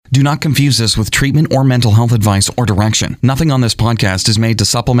Do not confuse this with treatment or mental health advice or direction. Nothing on this podcast is made to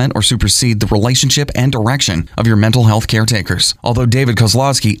supplement or supersede the relationship and direction of your mental health caretakers. Although David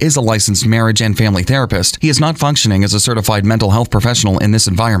Kozlowski is a licensed marriage and family therapist, he is not functioning as a certified mental health professional in this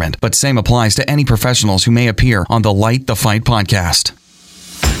environment, but same applies to any professionals who may appear on the Light the Fight podcast.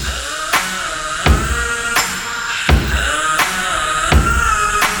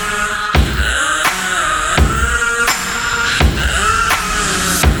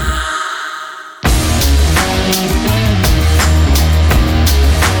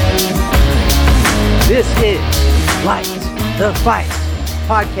 This is Light the Fight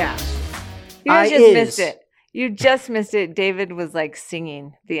podcast. You guys just missed it. You just missed it. David was like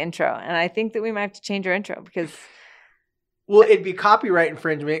singing the intro. And I think that we might have to change our intro because... Well, it'd be copyright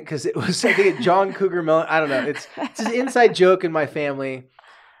infringement because it was, I think, John Cougar Mellon. I don't know. It's an inside joke in my family.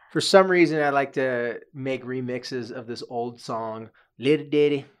 For some reason, I like to make remixes of this old song, Little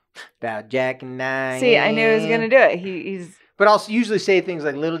Ditty, about Jack and Diane. See, I knew he was going to do it. He's. But I'll usually say things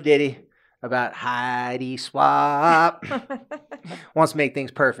like Little Ditty about Heidi Swap. Wants to make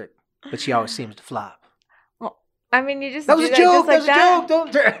things perfect, but she always seems to flop. Well, I mean, you just that was a joke. That was a joke.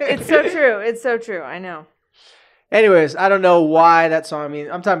 Don't. It's so true. It's so true. I know. Anyways, I don't know why that song. I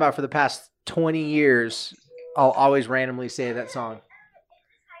mean, I'm talking about for the past 20 years, I'll always randomly say that song.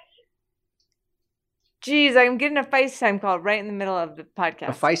 Jeez, I'm getting a FaceTime call right in the middle of the podcast.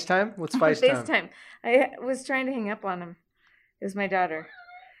 A FaceTime? What's FaceTime? FaceTime. I was trying to hang up on him. It was my daughter.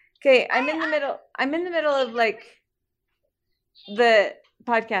 Okay, I'm in the middle. I'm in the middle of like the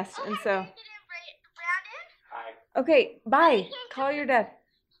podcast, and so. Okay, bye. Call your dad.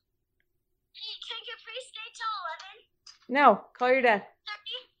 Can't get free skate till 11. No, call your dad.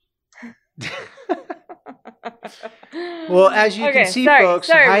 Well, as you can see,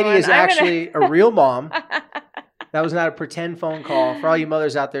 folks, Heidi everyone. is actually a real mom. That was not a pretend phone call. For all you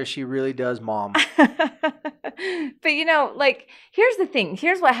mothers out there, she really does mom. But you know, like, here's the thing.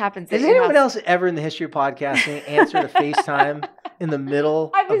 Here's what happens. Has anyone else ever in the history of podcasting answered a FaceTime in the middle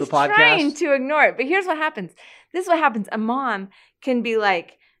of the podcast? I was trying to ignore it, but here's what happens. This is what happens. A mom can be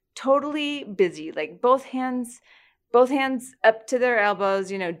like totally busy, like both hands up to their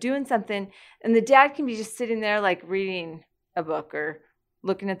elbows, you know, doing something. And the dad can be just sitting there like reading a book or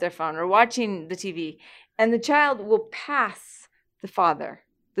looking at their phone or watching the TV. And the child will pass the father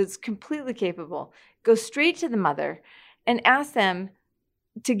that's completely capable, go straight to the mother and ask them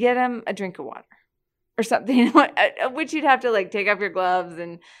to get him a drink of water or something, which you'd have to like take off your gloves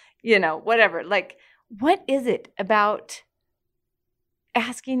and, you know, whatever. Like, what is it about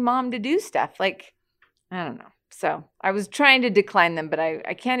asking mom to do stuff? Like, I don't know. So I was trying to decline them, but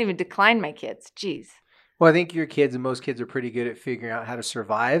I can't even decline my kids. Jeez. Well, I think your kids and most kids are pretty good at figuring out how to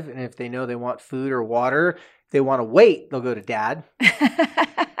survive. And if they know they want food or water, if they want to wait, they'll go to dad.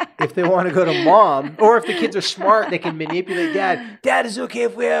 If they want to go to mom, or if the kids are smart, they can manipulate dad. Dad, is it okay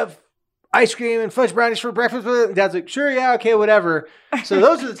if we have ice cream and fudge brownies for breakfast? And dad's like, sure, yeah, okay, whatever. So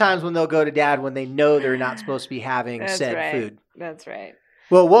those are the times when they'll go to dad when they know they're not supposed to be having said food. That's right.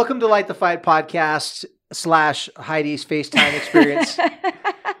 Well, welcome to Light the Fight podcast / Heidi's FaceTime experience.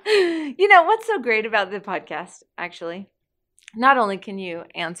 You know, what's so great about the podcast, actually? Not only can you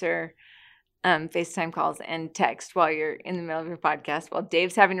answer FaceTime calls and text while you're in the middle of your podcast, while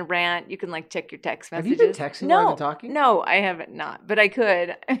Dave's having a rant, you can like check your text messages. Have you been texting while I've been talking? No, I haven't not, but I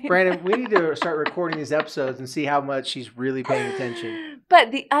could. Brandon, we need to start recording these episodes and see how much she's really paying attention.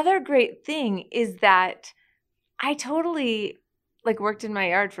 But the other great thing is that I totally like worked in my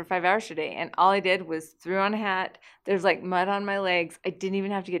yard for 5 hours today, and all I did was threw on a hat. There's like mud on my legs. I didn't even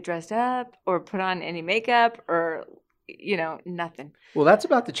have to get dressed up or put on any makeup or, you know, nothing. Well, that's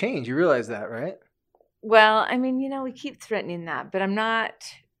about to change. You realize that, right? Well, I mean, you know, we keep threatening that, but I'm not.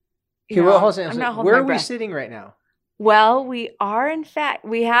 Okay, well, hold on. I'm not holding Where my are we breath. sitting right now? Well, we are, in fact,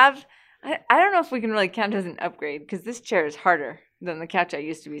 we have. I don't know if we can really count as an upgrade because this chair is harder than the couch I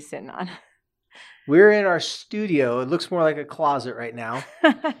used to be sitting on. We're in our studio. It looks more like a closet right now.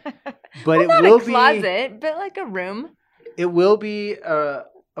 But well, it not will a closet, but like a room. It will be a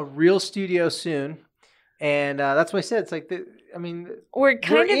real studio soon. And that's what I said. It's like, we're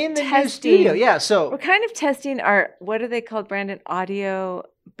kind of in the testing. new studio. Yeah, so. We're kind of testing our, what are they called, Brandon? Audio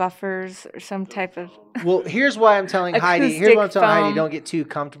buffers or some type of. Well, here's why I'm telling Heidi. Here's why I'm telling foam. Heidi, don't get too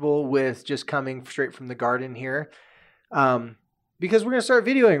comfortable with just coming straight from the garden here. Because we're going to start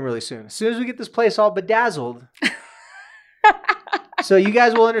videoing really soon. As soon as we get this place all bedazzled. So you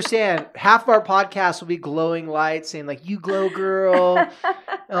guys will understand, half of our podcast will be glowing lights saying like, you glow girl. And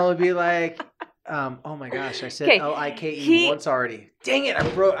it'll be like, oh my gosh, I said Like once already. Dang it, I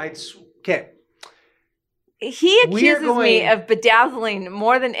broke. Okay. He We're accuses me going- of bedazzling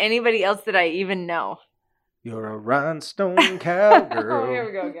more than anybody else that I even know. You're a rhinestone cowgirl. Oh, here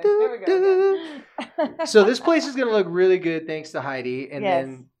we go again. Here we go again. So this place is going to look really good thanks to Heidi. And Yes.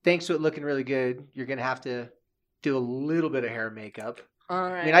 then thanks to it looking really good, you're going to have to do a little bit of hair and makeup. All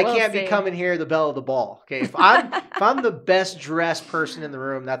right. I mean, I we'll can't be see. coming here the belle of the ball. Okay, if I'm the best dressed person in the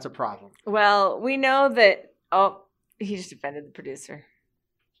room, that's a problem. Well, we know that. Oh, he just offended the producer.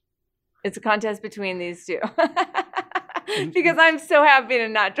 It's a contest between these two. Because I'm so happy to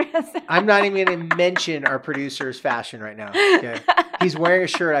not dress up. I'm not even going to mention our producer's fashion right now. Okay, he's wearing a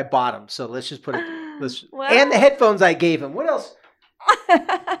shirt I bought him, so let's just put it. Well- And the headphones I gave him. What else?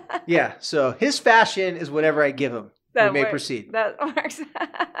 Yeah, so his fashion is whatever I give him. We may works. proceed. That works.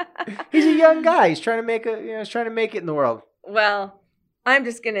 He's a young guy. He's trying to make he's trying to make it in the world. Well, I'm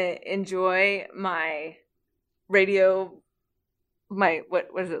just gonna enjoy my radio. What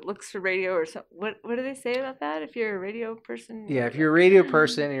is it? Looks for radio or something? What do they say about that? If you're a radio person, Yeah, if you're a radio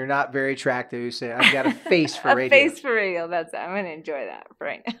person and you're not very attractive, you say, I've got a face for a radio. face for radio. That's it. I'm gonna enjoy that for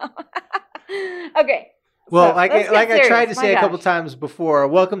right now. Okay. Well, so like let's I get tried to serious. My say a couple gosh. times before,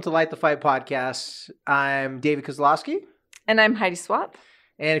 welcome to Light the Fight podcast. I'm David Kozlowski. And I'm Heidi Swap.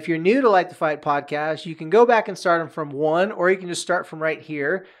 And if you're new to Light the Fight podcast, you can go back and start them from 1, or you can just start from right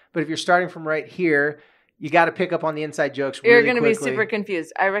here. But if you're starting from right here, you got to pick up on the inside jokes really You're going to be quickly. super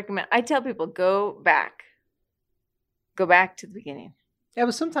confused. I tell people, go back to the beginning. Yeah,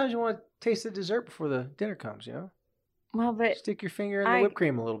 but sometimes you want to taste the dessert before the dinner comes, you know? Well, but Stick your finger in the whipped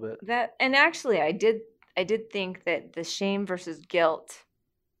cream a little bit. and actually I did think that the shame versus guilt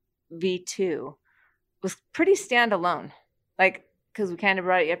V2 was pretty standalone. Like, because we kind of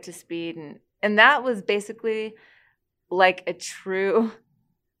brought you up to speed, and that was basically like a true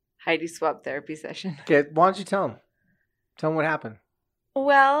Heidi Swap therapy session. Okay, why don't you tell them? Tell them what happened.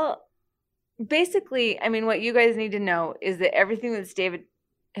 Well, basically, I mean, what you guys need to know is that everything that David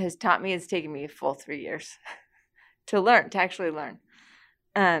has taught me has taken me a full 3 years to actually learn.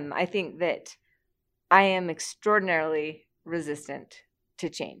 I think that I am extraordinarily resistant to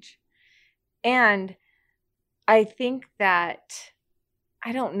change. And I think that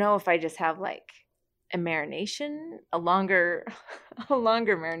I don't know if I just have like a longer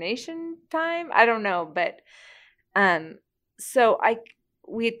marination time. I don't know, but so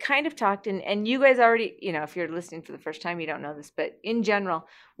we had kind of talked, and you guys already, if you're listening for the first time, you don't know this, but in general,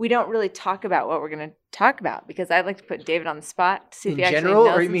 we don't really talk about what we're going to talk about, because I'd like to put David on the spot to see if he In actually general,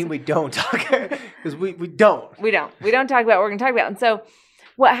 knows. or you mean we don't talk? Because we don't. We don't talk about what we're going to talk about. And so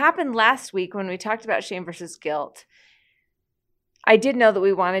what happened last week when we talked about shame versus guilt, I did know that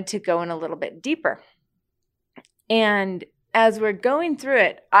we wanted to go in a little bit deeper. And as we're going through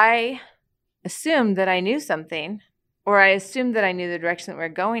it, I assumed that I knew something, or I assumed that I knew the direction that we're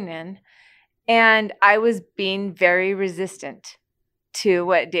going in. And I was being very resistant to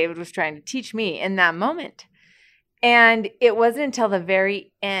what David was trying to teach me in that moment. And it wasn't until the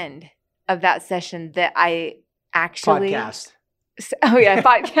very end of that session that I actually... Podcast. Oh, yeah,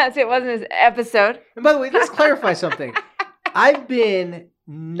 podcast. It wasn't an episode. And by the way, let's clarify something. I've been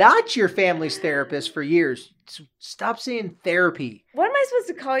not your family's therapist for years. Stop saying therapy. What am I supposed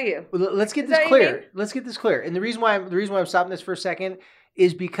to call you? Well, let's get Is this that what you clear. mean? Let's get this clear. And the reason why I'm stopping this for a second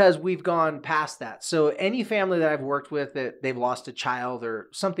is because we've gone past that. So any family that I've worked with that they've lost a child or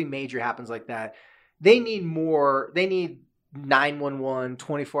something major happens like that, they need more. They need 911,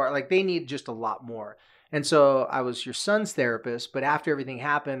 24. Like they need just a lot more. And so I was your son's therapist, but after everything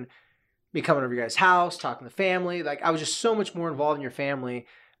happened, me coming over your guys' house, talking to the family, like I was just so much more involved in your family.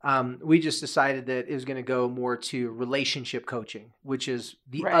 We just decided that it was going to go more to relationship coaching, which is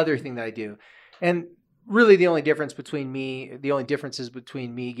the Right. other thing that I do. And really the only differences between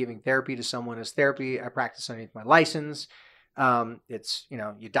me giving therapy to someone is therapy. I practice underneath my license. It's,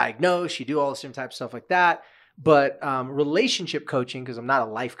 you diagnose, you do all the same type of stuff like that. But relationship coaching, because I'm not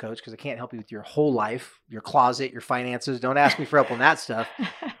a life coach, because I can't help you with your whole life, your closet, your finances. Don't ask me for help on that stuff.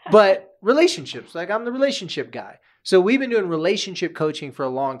 But relationships, like I'm the relationship guy. So we've been doing relationship coaching for a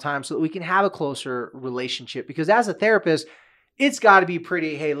long time so that we can have a closer relationship. Because as a therapist, it's got to be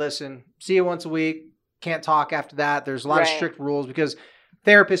pretty, hey, listen, see you once a week. Can't talk after that. There's a lot of Right. strict rules because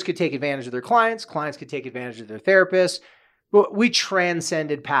therapists could take advantage of their clients. Clients could take advantage of their therapists. But we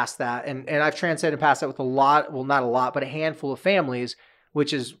transcended past that. And I've transcended past that with not a lot, but a handful of families,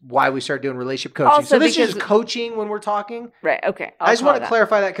 which is why we started doing relationship coaching. Also So this is because- coaching when we're talking. Right. Okay. I just want to that.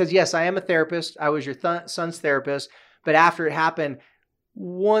 clarify that because, yes, I am a therapist. I was your son's therapist. But after it happened,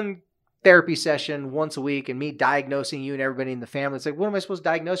 one therapy session once a week and me diagnosing you and everybody in the family, it's like, what am I supposed to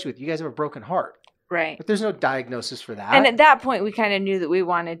diagnose you with? You guys have a broken heart. Right. But there's no diagnosis for that. And at that point, we kind of knew that we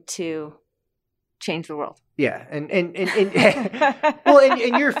wanted to change the world. Yeah. And well,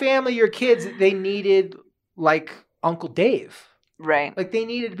 and your family, your kids, they needed like Uncle Dave. Right. Like they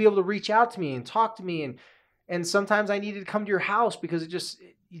needed to be able to reach out to me and talk to me. And sometimes I needed to come to your house because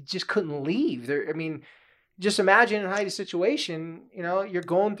you just couldn't leave there. I mean, just imagine in Heidi's situation, you're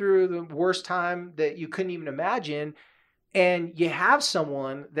going through the worst time that you couldn't even imagine. And you have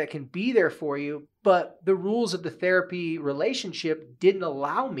someone that can be there for you, but the rules of the therapy relationship didn't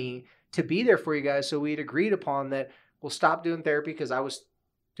allow me to be there for you guys. So we'd agreed upon that we'll stop doing therapy because I was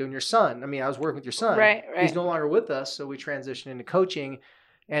doing your son. I mean, I was working with your son. Right. He's no longer with us. So we transitioned into coaching.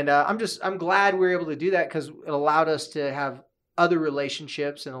 And I'm glad we were able to do that because it allowed us to have other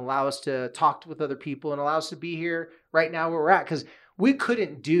relationships and allow us to talk with other people and allow us to be here right now where we're at. Because we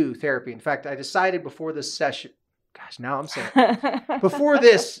couldn't do therapy. In fact, I decided before this session, gosh, now I'm saying before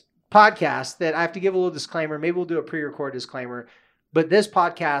this podcast that I have to give a little disclaimer. Maybe we'll do a pre-recorded disclaimer, but this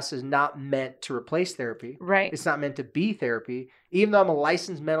podcast is not meant to replace therapy. Right. It's not meant to be therapy. Even though I'm a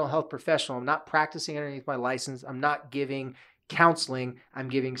licensed mental health professional, I'm not practicing underneath my license. I'm not giving counseling. I'm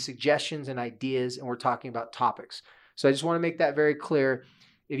giving suggestions and ideas, and we're talking about topics. So I just want to make that very clear.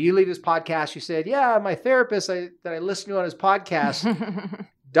 If you leave this podcast, you said, yeah, my therapist that I listened to on his podcast,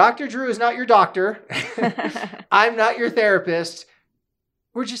 Dr. Drew is not your doctor. I'm not your therapist.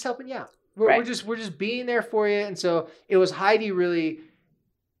 We're just helping you out. We're just being there for you. And so it was Heidi really,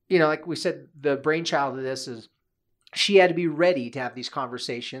 like we said, the brainchild of this is she had to be ready to have these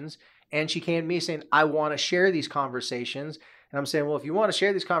conversations. And she came to me saying, I want to share these conversations. And I'm saying, well, if you want to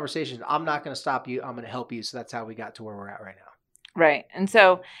share these conversations, I'm not going to stop you. I'm going to help you. So that's how we got to where we're at right now. Right. And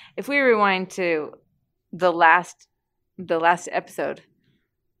so if we rewind to the last episode,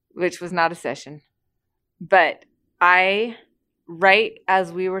 which was not a session, but right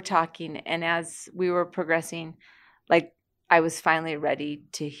as we were talking and as we were progressing, like I was finally ready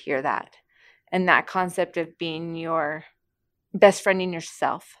to hear that. And that concept of being your best friend in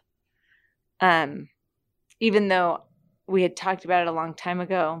yourself. Even though we had talked about it a long time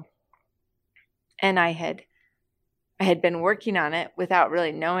ago and I had been working on it without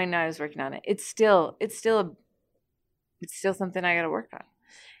really knowing I was working on it. It's still something I got to work on.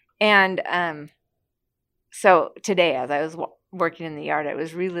 And so today, as I was working in the yard, I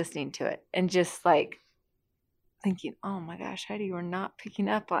was re-listening to it and just like thinking, oh my gosh, Heidi, you were not picking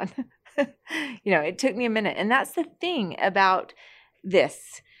up on, it took me a minute. And that's the thing about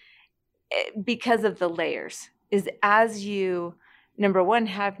this, because of the layers, is as you, number one,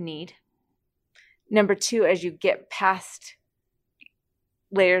 have need. Number two, as you get past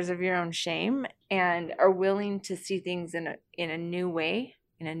layers of your own shame and are willing to see things in a new way,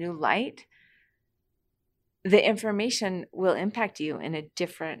 in a new light, the information will impact you in a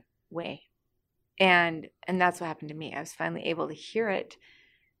different way. And that's what happened to me. I was finally able to hear it.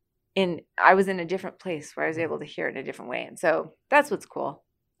 I was in a different place where I was able to hear it in a different way. And so that's what's cool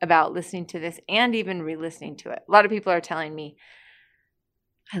about listening to this and even re-listening to it. A lot of people are telling me,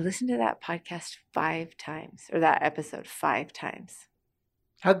 I listened to that podcast 5 times or that episode 5 times.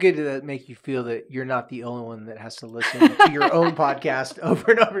 How good did that make you feel that you're not the only one that has to listen to your own podcast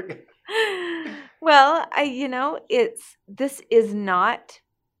over and over again? Well, this is not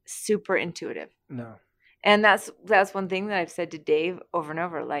super intuitive. No. And that's one thing that I've said to Dave over and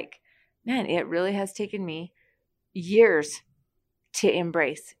over, like, man, it really has taken me years to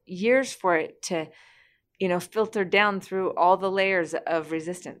embrace, years for it to, filter down through all the layers of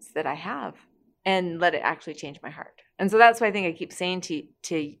resistance that I have and let it actually change my heart. And so that's why I think I keep saying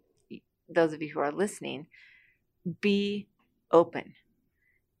to those of you who are listening, be open,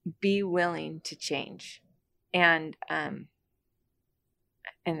 be willing to change. And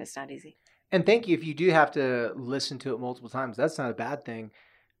it's not easy. And thank you. If you do have to listen to it multiple times, that's not a bad thing.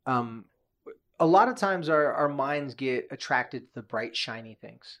 A lot of times our minds get attracted to the bright, shiny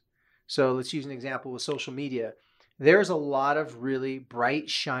things. So let's use an example with social media. There's a lot of really bright,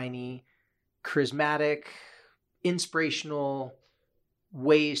 shiny, charismatic, inspirational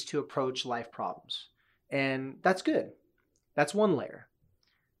ways to approach life problems. And that's good. That's one layer.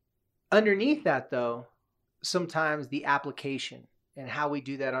 Underneath that, though, sometimes the application and how we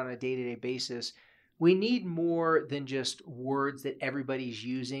do that on a day-to-day basis, we need more than just words that everybody's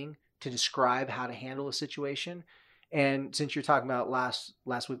using to describe how to handle a situation. And since you're talking about last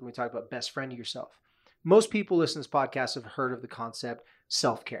week when we talked about best friend of yourself, most people listening to this podcast have heard of the concept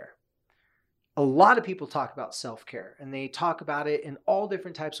self-care. A lot of people talk about self-care and they talk about it in all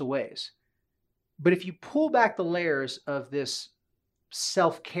different types of ways. But if you pull back the layers of this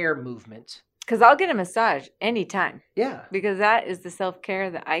self-care movement, because I'll get a massage anytime. Yeah. Because that is the self-care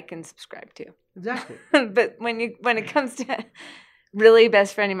that I can subscribe to. Exactly. But when it comes to really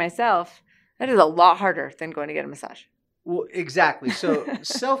best friending myself, That is a lot harder than going to get a massage. Well, exactly. So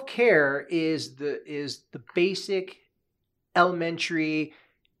self-care is the basic elementary.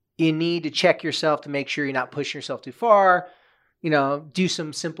 You need to check yourself to make sure you're not pushing yourself too far. Do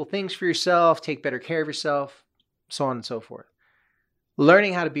some simple things for yourself, take better care of yourself, so on and so forth.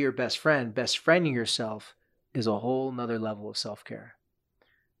 Learning how to be your best friending yourself is a whole nother level of self-care.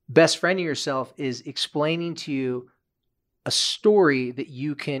 Best friending yourself is explaining to you a story that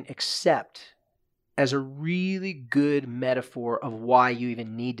you can accept as a really good metaphor of why you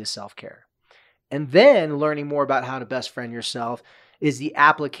even need to self-care. And then learning more about how to best friend yourself is the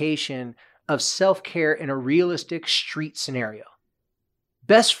application of self-care in a realistic street scenario.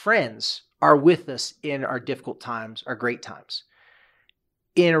 Best friends are with us in our difficult times, our great times.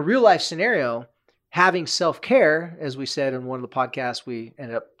 In a real life scenario, having self-care, as we said in one of the podcasts we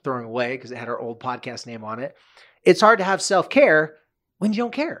ended up throwing away because it had our old podcast name on it, it's hard to have self-care when you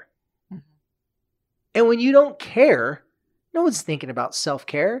don't care. Mm-hmm. And when you don't care, no one's thinking about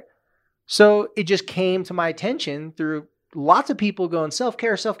self-care. So it just came to my attention through lots of people going,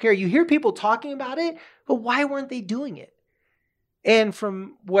 self-care, self-care. You hear people talking about it, but why weren't they doing it? And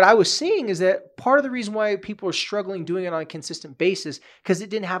from what I was seeing is that part of the reason why people are struggling doing it on a consistent basis, because it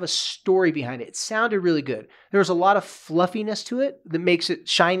didn't have a story behind it. It sounded really good. There was a lot of fluffiness to it that makes it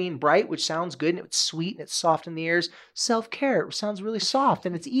shiny and bright, which sounds good, and it's sweet and it's soft in the ears. Self-care, it sounds really soft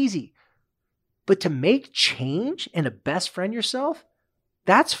and it's easy. But to make change and to best friend yourself,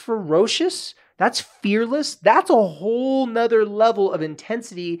 that's ferocious. That's fearless. That's a whole nother level of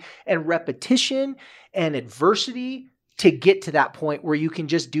intensity and repetition and adversity to get to that point where you can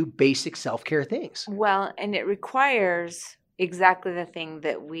just do basic self-care things. Well, and it requires exactly the thing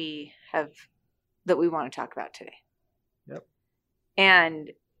that we want to talk about today. Yep.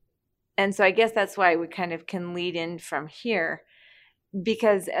 And so I guess that's why we kind of can lead in from here,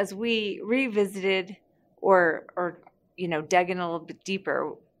 because as we revisited or dug in a little bit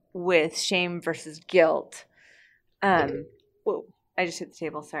deeper with shame versus guilt, whoa, I just hit the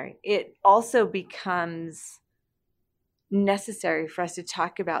table, sorry. It also becomes necessary for us to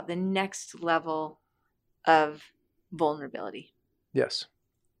talk about the next level of vulnerability. Yes.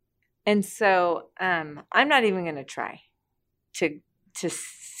 And so I'm not even going to try to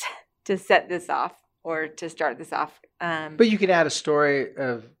set this off or to start this off. But you can add a story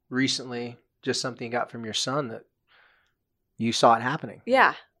of recently, just something you got from your son that you saw it happening.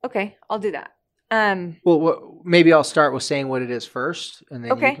 Yeah. Okay. I'll do that. Well, maybe I'll start with saying what it is first, and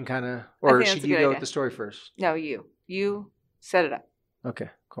then you can kind of, or should you go with the story first? No, you set it up. Okay,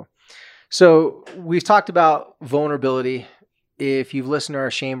 cool. So we've talked about vulnerability. If you've listened to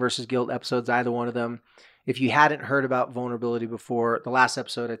our shame versus guilt episodes, either one of them, if you hadn't heard about vulnerability before, the last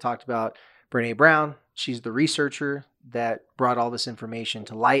episode I talked about Brené Brown. She's the researcher that brought all this information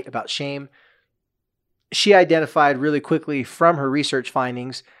to light about shame. She identified really quickly from her research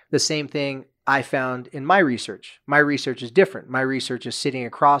findings the same thing I found in my research. My research is different. My research is sitting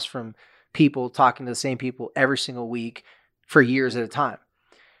across from people, talking to the same people every single week for years at a time.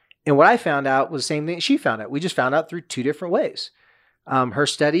 And what I found out was the same thing she found out. We just found out through two different ways. Her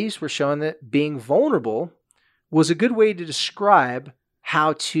studies were showing that being vulnerable was a good way to describe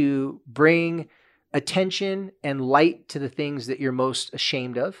how to bring attention and light to the things that you're most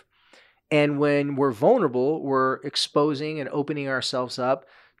ashamed of. And when we're vulnerable, we're exposing and opening ourselves up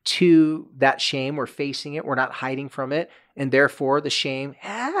to that shame. We're facing it. We're not hiding from it. And therefore, the shame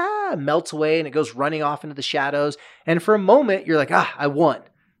melts away and it goes running off into the shadows. And for a moment, you're like, I won.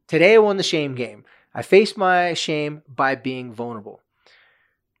 Today, I won the shame game. I faced my shame by being vulnerable.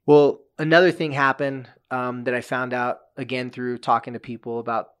 Well, another thing happened that I found out, again, through talking to people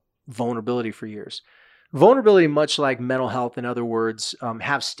about vulnerability for years. Vulnerability, much like mental health, in other words,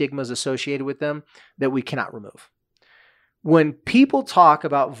 have stigmas associated with them that we cannot remove. When people talk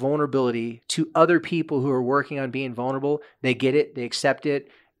about vulnerability to other people who are working on being vulnerable, they get it, they accept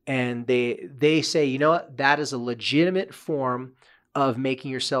it, and they say, you know what, that is a legitimate form of making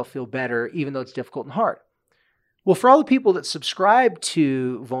yourself feel better, even though it's difficult and hard. Well, for all the people that subscribe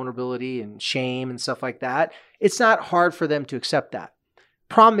to vulnerability and shame and stuff like that, it's not hard for them to accept that.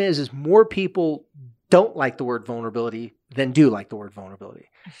 Problem is more people don't like the word vulnerability than do like the word vulnerability.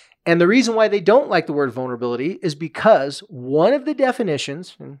 And the reason why they don't like the word vulnerability is because one of the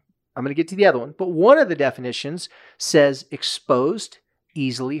definitions, and I'm going to get to the other one, but one of the definitions says exposed,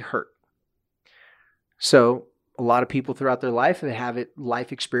 easily hurt. So a lot of people throughout their life, they have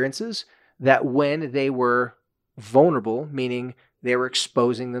life experiences that when they were vulnerable, meaning they were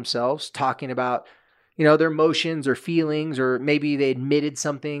exposing themselves, talking about, their emotions or feelings, or maybe they admitted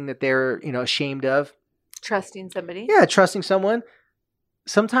something that they're, ashamed of. Trusting somebody. Yeah, trusting someone.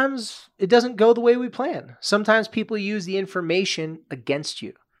 sometimes it doesn't go the way we plan. Sometimes people use the information against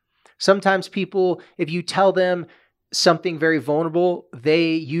you. Sometimes people, if you tell them something very vulnerable,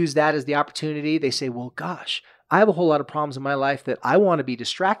 they use that as the opportunity. They say, well, gosh, I have a whole lot of problems in my life that I want to be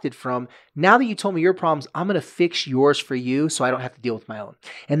distracted from. Now that you told me your problems, I'm going to fix yours for you so I don't have to deal with my own.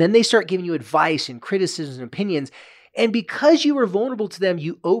 And then they start giving you advice and criticisms and opinions. And because you were vulnerable to them,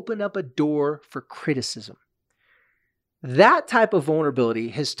 you open up a door for criticism. That type of vulnerability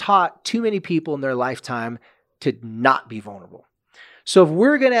has taught too many people in their lifetime to not be vulnerable. So if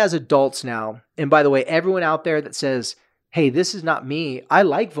we're going to, as adults now, and by the way, everyone out there that says, hey, this is not me, I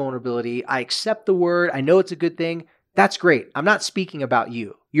like vulnerability, I accept the word, I know it's a good thing, that's great. I'm not speaking about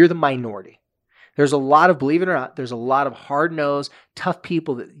you. You're the minority. There's a lot of, believe it or not, there's a lot of hard-nosed, tough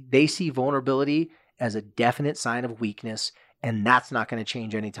people that they see vulnerability as a definite sign of weakness, and that's not going to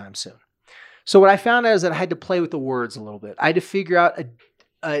change anytime soon. So what I found out is that I had to play with the words a little bit. I had to figure out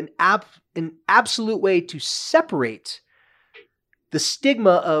an absolute way to separate the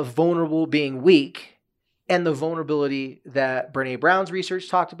stigma of vulnerable being weak and the vulnerability that Brené Brown's research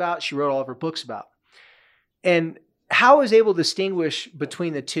talked about, she wrote all of her books about. And how I was able to distinguish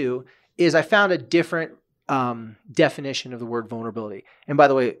between the two is I found a different definition of the word vulnerability. And by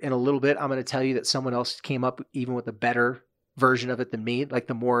the way, in a little bit, I'm going to tell you that someone else came up even with a better version of it than me, like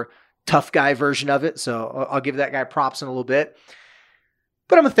the more tough guy version of it. So I'll give that guy props in a little bit.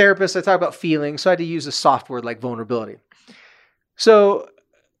 But I'm a therapist. I talk about feelings, so I had to use a soft word like vulnerability. So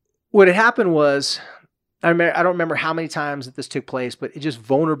what had happened was, I don't remember how many times that this took place, but it just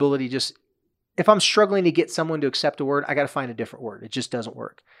vulnerability, if I'm struggling to get someone to accept a word, I got to find a different word. It just doesn't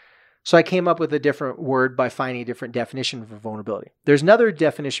work. So I came up with a different word by finding a different definition for vulnerability. There's another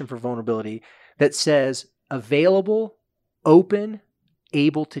definition for vulnerability that says available, open,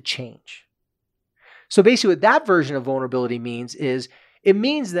 able to change. So basically what that version of vulnerability means is it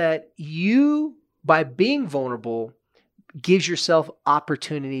means that you, by being vulnerable, gives yourself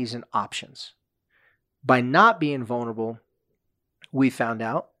opportunities and options. By not being vulnerable, we found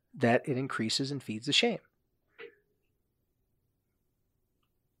out that it increases and feeds the shame.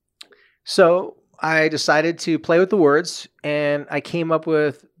 So I decided to play with the words, and I came up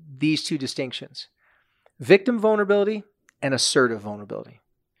with these two distinctions: victim vulnerability and assertive vulnerability.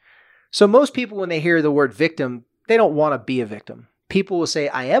 So most people, when they hear the word victim, they don't want to be a victim. People will say,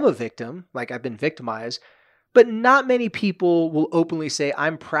 I am a victim, like I've been victimized, but not many people will openly say,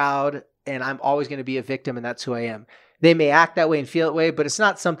 I'm proud and I'm always going to be a victim and that's who I am. They may act that way and feel that way, but it's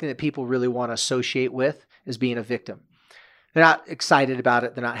not something that people really want to associate with as being a victim. They're not excited about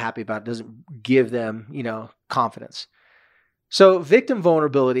it. They're not happy about it. It doesn't give them, confidence. So victim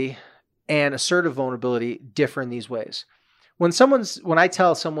vulnerability and assertive vulnerability differ in these ways. When I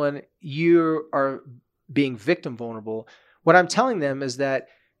tell someone you are being victim vulnerable, what I'm telling them is that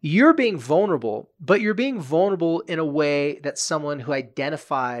you're being vulnerable, but you're being vulnerable in a way that someone who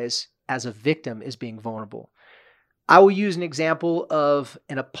identifies as a victim is being vulnerable. I will use an example of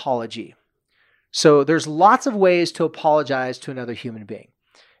an apology. So there's lots of ways to apologize to another human being.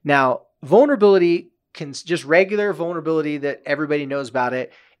 Now, vulnerability just regular vulnerability that everybody knows about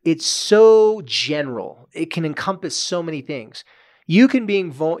it. It's so general. It can encompass so many things. You can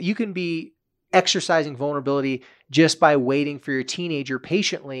be exercising vulnerability just by waiting for your teenager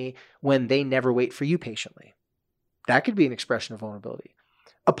patiently when they never wait for you patiently. That could be an expression of vulnerability.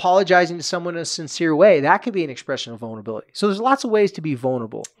 Apologizing to someone in a sincere way, that could be an expression of vulnerability. So there's lots of ways to be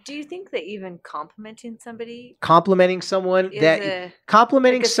vulnerable. Do you think that even complimenting somebody, complimenting someone that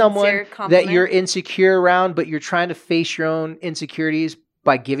you're insecure around, but you're trying to face your own insecurities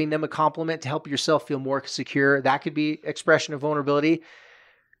by giving them a compliment to help yourself feel more secure, that could be expression of vulnerability.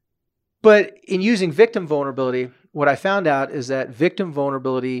 But in using victim vulnerability, what I found out is that victim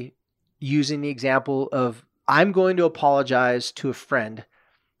vulnerability, using the example of I'm going to apologize to a friend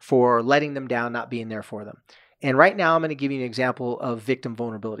for letting them down, not being there for them. And right now I'm going to give you an example of victim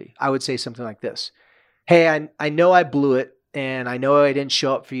vulnerability. I would say something like this. Hey, I know I blew it, and I know I didn't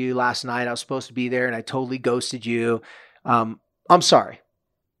show up for you last night. I was supposed to be there and I totally ghosted you. I'm sorry.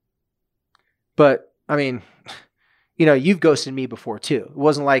 But I mean, you've ghosted me before too. It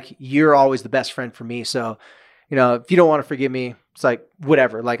wasn't like you're always the best friend for me. So, if you don't want to forgive me, it's like,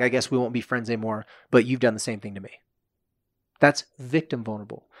 whatever. Like, I guess we won't be friends anymore, but you've done the same thing to me. That's victim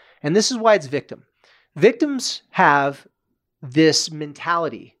vulnerable. And this is why it's victim. Victims have this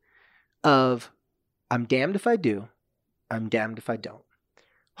mentality of, I'm damned if I do, I'm damned if I don't.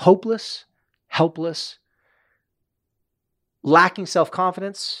 Hopeless, helpless, lacking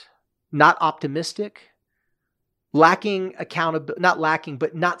self-confidence, not optimistic, not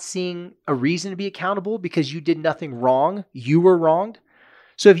seeing a reason to be accountable because you did nothing wrong. You were wronged.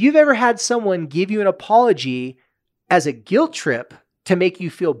 So if you've ever had someone give you an apology as a guilt trip to make you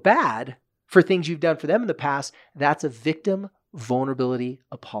feel bad for things you've done for them in the past, that's a victim vulnerability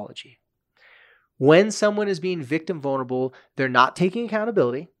apology. When someone is being victim vulnerable, they're not taking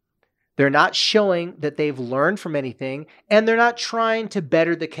accountability. They're not showing that they've learned from anything, and they're not trying to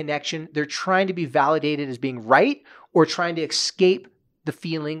better the connection. They're trying to be validated as being right or trying to escape the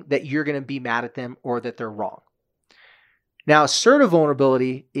feeling that you're going to be mad at them or that they're wrong. Now, assertive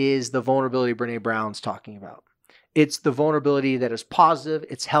vulnerability is the vulnerability Brené Brown's talking about. It's the vulnerability that is positive,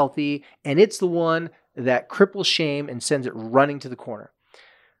 it's healthy, and it's the one that cripples shame and sends it running to the corner.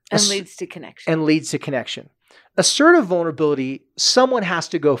 And leads to connection. And leads to connection. Assertive vulnerability, someone has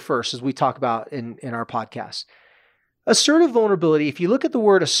to go first, as we talk about in our podcast. Assertive vulnerability, if you look at the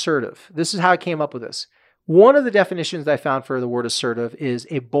word assertive, this is how I came up with this. One of the definitions that I found for the word assertive is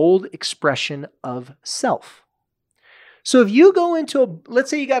a bold expression of self. So if you go into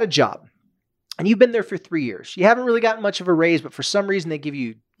let's say you got a job and you've been there for 3 years. You haven't really gotten much of a raise, but for some reason they give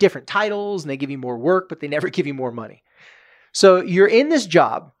you different titles and they give you more work, but they never give you more money. So you're in this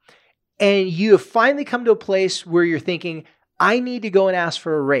job and you have finally come to a place where you're thinking, I need to go and ask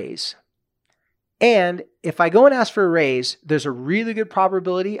for a raise. And if I go and ask for a raise, there's a really good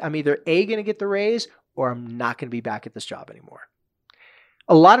probability I'm either A, going to get the raise, or I'm not going to be back at this job anymore.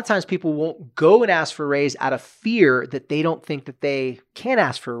 A lot of times people won't go and ask for a raise out of fear that they don't think that they can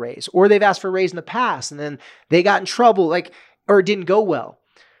ask for a raise, or they've asked for a raise in the past and then they got in trouble, or it didn't go well.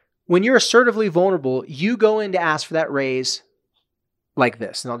 When you're assertively vulnerable, you go in to ask for that raise like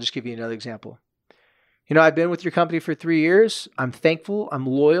this. And I'll just give you another example. I've been with your company for 3 years. I'm thankful. I'm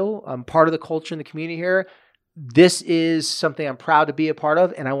loyal. I'm part of the culture and the community here. This is something I'm proud to be a part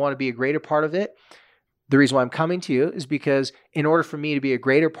of, and I want to be a greater part of it. The reason why I'm coming to you is because in order for me to be a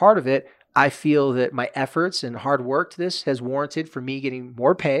greater part of it, I feel that my efforts and hard work to this has warranted for me getting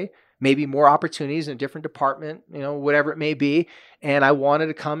more pay, maybe more opportunities in a different department, whatever it may be. And I wanted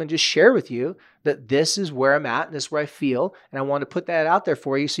to come and just share with you that this is where I'm at and this is where I feel. And I want to put that out there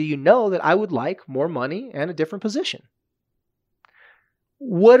for you so you know that I would like more money and a different position.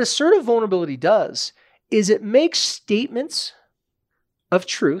 What assertive vulnerability does is it makes statements of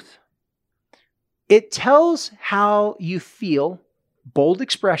truth. It tells how you feel, bold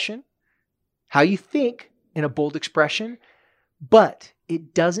expression, how you think in a bold expression, but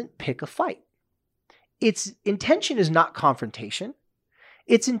it doesn't pick a fight. Its intention is not confrontation.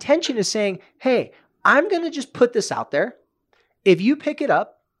 Its intention is saying, hey, I'm going to just put this out there. If you pick it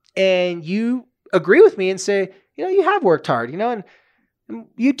up and you agree with me and say, you have worked hard, and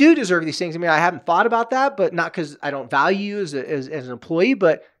you do deserve these things. I haven't thought about that, but not because I don't value you as an employee,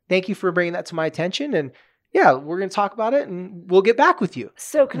 but thank you for bringing that to my attention. And yeah, we're going to talk about it and we'll get back with you.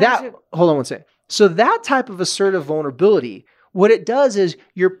 So hold on one second. So that type of assertive vulnerability, what it does is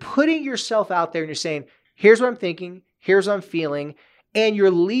you're putting yourself out there and you're saying, here's what I'm thinking, here's what I'm feeling, and you're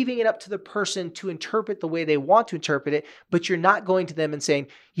leaving it up to the person to interpret the way they want to interpret it, but you're not going to them and saying,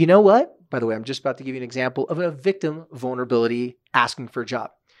 you know what? By the way, I'm just about to give you an example of a victim vulnerability asking for a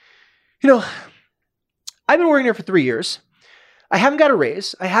job. I've been working here for 3 years. I haven't got a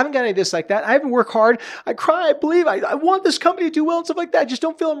raise. I haven't got any of this like that. I haven't worked hard. I cry. I believe. I want this company to do well and stuff like that. I just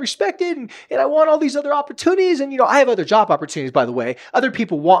don't feel I'm respected. And I want all these other opportunities. And, I have other job opportunities, by the way. Other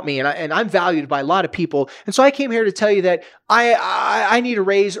people want me and I'm valued by a lot of people. And so I came here to tell you that I need a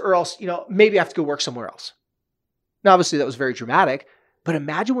raise or else, maybe I have to go work somewhere else. Now, obviously that was very dramatic. But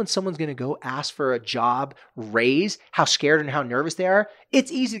imagine when someone's going to go ask for a job raise, how scared and how nervous they are.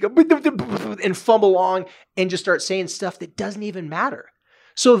 It's easy to go and fumble along and just start saying stuff that doesn't even matter.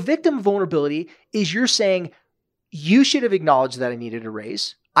 So victim vulnerability is you're saying, you should have acknowledged that I needed a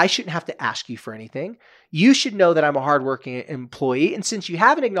raise. I shouldn't have to ask you for anything. You should know that I'm a hardworking employee. And since you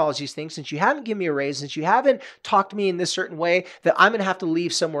haven't acknowledged these things, since you haven't given me a raise, since you haven't talked to me in this certain way, that I'm going to have to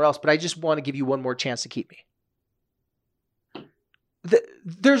leave somewhere else, but I just want to give you one more chance to keep me.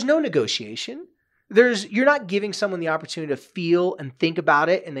 There's no negotiation. You're not giving someone the opportunity to feel and think about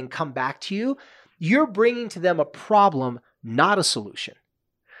it and then come back to you. You're bringing to them a problem, not a solution.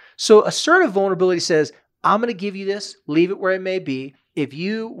 So assertive vulnerability says, I'm going to give you this, leave it where it may be. If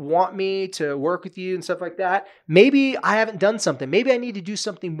you want me to work with you and stuff like that, maybe I haven't done something. Maybe I need to do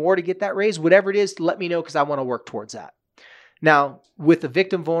something more to get that raise. Whatever it is, let me know because I want to work towards that. Now, with the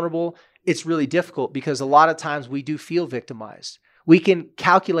victim vulnerable, it's really difficult because a lot of times we do feel victimized. We can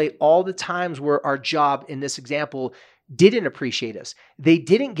calculate all the times where our job in this example didn't appreciate us. They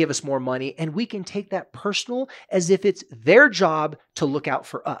didn't give us more money, and we can take that personal as if it's their job to look out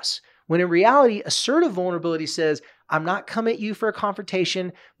for us. When in reality, assertive vulnerability says, I'm not coming at you for a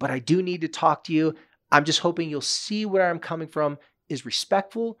confrontation, but I do need to talk to you. I'm just hoping you'll see where I'm coming from. is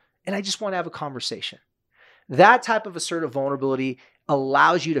respectful, and I just want to have a conversation. That type of assertive vulnerability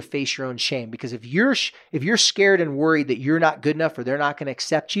allows you to face your own shame, because if you're scared and worried that you're not good enough or they're not going to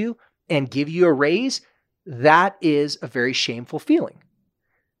accept you and give you a raise, that is a very shameful feeling.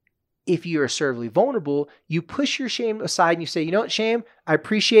 If you're assertively vulnerable, you push your shame aside and you say, you know what, shame, I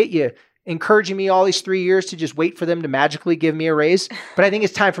appreciate you encouraging me all these 3 years to just wait for them to magically give me a raise, but I think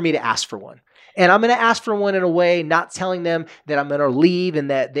it's time for me to ask for one. And I'm going to ask for one in a way, not telling them that I'm going to leave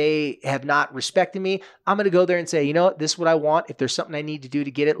and that they have not respected me. I'm going to go there and say, you know what, this is what I want. If there's something I need to do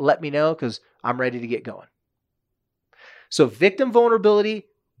to get it, let me know, because I'm ready to get going. So victim vulnerability,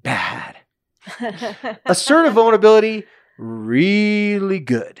 bad. Assertive vulnerability, really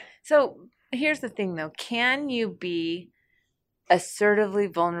good. So here's the thing, though. Can you be assertively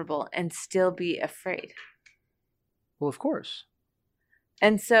vulnerable and still be afraid? Well, of course.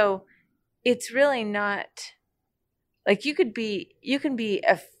 And so it's really not like you can be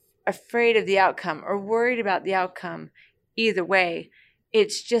afraid of the outcome or worried about the outcome either way.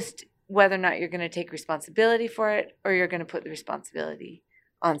 It's just whether or not you're going to take responsibility for it or you're going to put the responsibility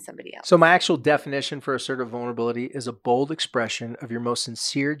on somebody else. So my actual definition for assertive vulnerability is a bold expression of your most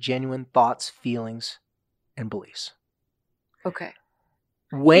sincere, genuine thoughts, feelings, and beliefs. Okay.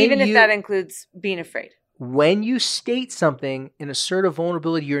 Even if that includes being afraid. When you state something in assertive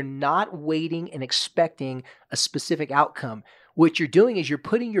vulnerability, you're not waiting and expecting a specific outcome. What you're doing is you're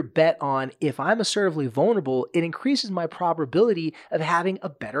putting your bet on, if I'm assertively vulnerable, it increases my probability of having a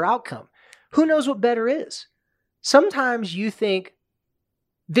better outcome. Who knows what better is? Sometimes you think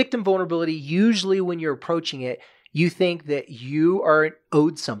victim vulnerability, usually when you're approaching it, you think that you are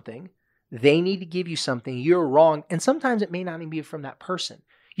owed something. They need to give you something. You're wrong. And sometimes it may not even be from that person.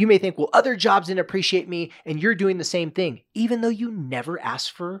 You may think, well, other jobs didn't appreciate me and you're doing the same thing, even though you never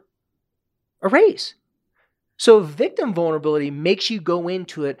asked for a raise. So victim vulnerability makes you go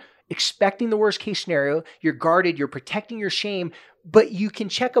into it expecting the worst case scenario. You're guarded, you're protecting your shame, but you can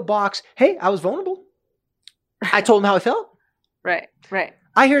check a box. Hey, I was vulnerable. I told them how I felt. Right.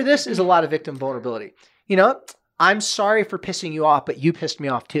 I hear this is a lot of victim vulnerability. You know, I'm sorry for pissing you off, but you pissed me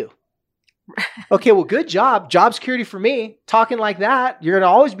off too. Okay, well, good job. Job security for me. Talking like that, you're going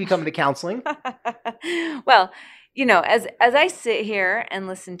to always be coming to counseling. Well, you know, as I sit here and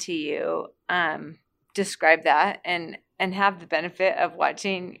listen to you describe that and have the benefit of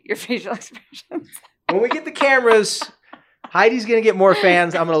watching your facial expressions. When we get the cameras, Heidi's going to get more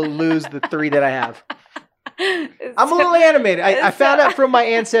fans. I'm going to lose the 3 that I have. I'm a little animated. I found out from my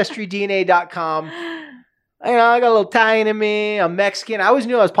ancestrydna.com. You know, I got a little Italian in me. I'm Mexican. I always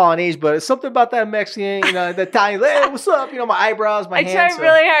knew I was Polynesian, but it's something about that Mexican, you know, the Italian. Hey, what's up? You know, my eyebrows, my hands. I try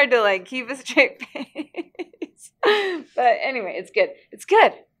really hard to like keep a straight face. But anyway, it's good. It's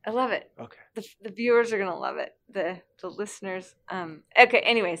good. I love it. Okay. The viewers are going to love it. The listeners. Okay.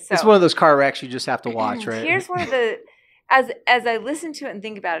 Anyway, so it's one of those car wrecks you just have to watch, right? Here's one of the, as I listen to it and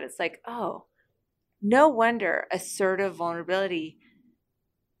think about it, it's like, oh, no wonder assertive vulnerability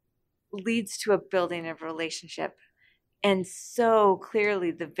leads to a building of a relationship. And so clearly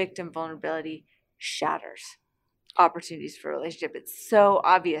the victim vulnerability shatters opportunities for a relationship. It's so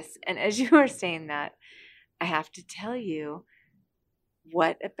obvious. And as you were saying that, I have to tell you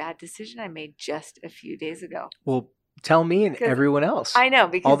what a bad decision I made just a few days ago. Well, tell me and everyone else. I know,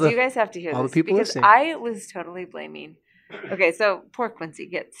 because you guys have to hear all this. The people because listening. I was totally blaming. Okay, so poor Quincy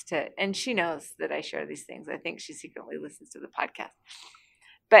gets to, and she knows that I share these things. I think she secretly listens to the podcast.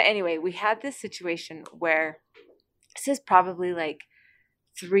 But anyway, we had this situation where this is probably like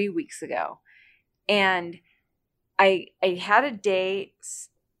 3 weeks ago. And I had a day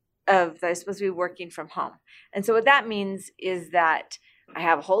of that I was supposed to be working from home. And so what that means is that I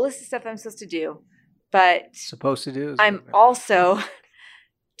have a whole list of stuff I'm supposed to do, but I'm also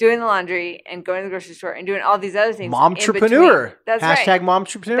doing the laundry and going to the grocery store and doing all these other things. Momtrepreneur. That's Hashtag right.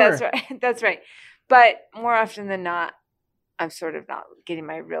 Momtrepreneur. That's right. That's right. But more often than not, I'm sort of not getting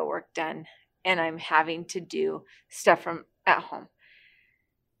my real work done, and I'm having to do stuff from at home.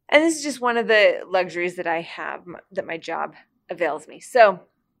 And this is just one of the luxuries that I have, that my job avails me. So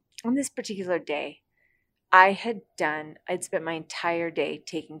on this particular day, I'd spent my entire day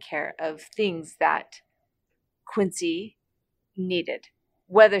taking care of things that Quincy needed.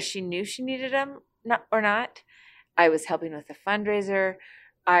 Whether she knew she needed them or not, I was helping with a fundraiser.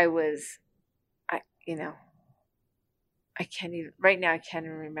 I can't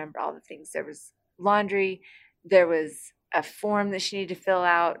even remember all the things. There was laundry. There was a form that she needed to fill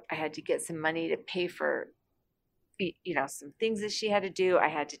out. I had to get some money to pay for, some things that she had to do. I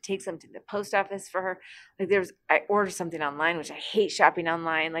had to take something to the post office for her. I ordered something online, which I hate shopping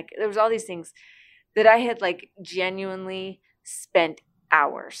online. Like there was all these things that I had like genuinely spent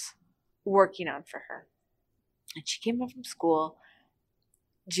hours working on for her. And she came home from school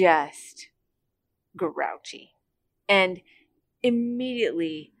just grouchy and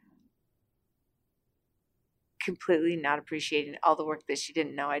immediately completely not appreciating all the work that she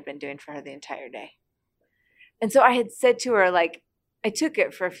didn't know I'd been doing for her the entire day. And so I had said to her, like, I took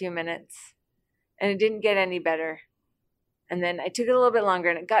it for a few minutes and it didn't get any better. And then I took it a little bit longer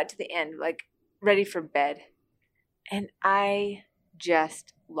and it got to the end, like ready for bed. And I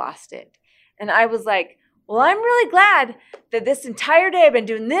just lost it. And I was like, well, I'm really glad that this entire day I've been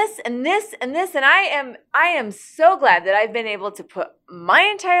doing this and this and this. And I am so glad that I've been able to put my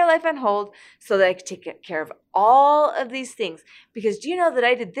entire life on hold so that I could take care of all of these things. Because do you know that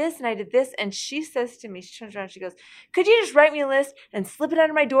I did this and I did this? And she says to me, she turns around, she goes, could you just write me a list and slip it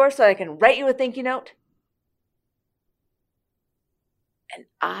under my door so I can write you a thank you note? And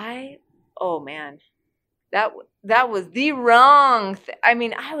oh man, that was the wrong thing. I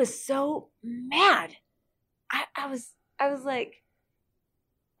mean, I was so mad. I was like,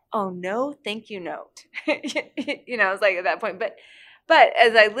 oh no, thank you note. You know, I was like at that point. But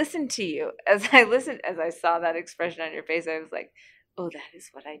as I listened to you, as I saw that expression on your face, I was like, oh, that is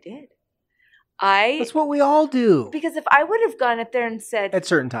what I did. That's what we all do. Because if I would have gone up there and said, at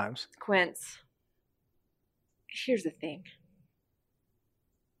certain times, Quince, here's the thing.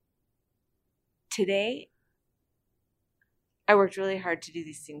 Today, I worked really hard to do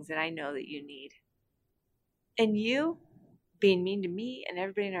these things that I know that you need. And you being mean to me and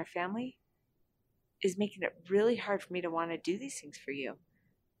everybody in our family is making it really hard for me to want to do these things for you.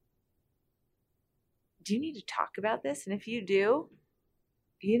 Do you need to talk about this? And if you do,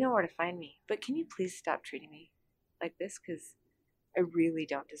 you know where to find me. But can you please stop treating me like this? Because I really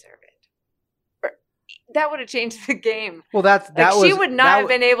don't deserve it. Or, that would have changed the game. Well, she would not have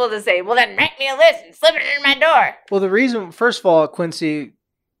been able to say, well, then write me a list and slip it in my door. Well, the reason, first of all, Quincy,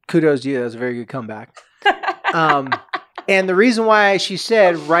 kudos to you. That was a very good comeback. And the reason why she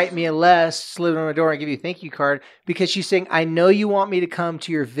said, write me a list, slip it on my door and give you a thank you card, because she's saying, I know you want me to come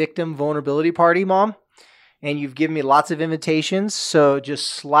to your victim vulnerability party, Mom. And you've given me lots of invitations. So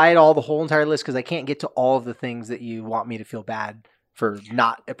just slide the whole entire list because I can't get to all of the things that you want me to feel bad for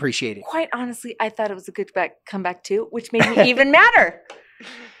not appreciating. Quite honestly, I thought it was a good comeback too, which made me even madder.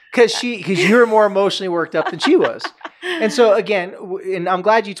 Because you were more emotionally worked up than she was. And so again, and I'm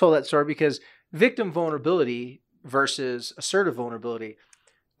glad you told that story, because victim vulnerability versus assertive vulnerability,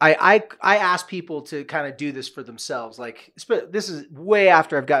 I ask people to kind of do this for themselves. Like, this is way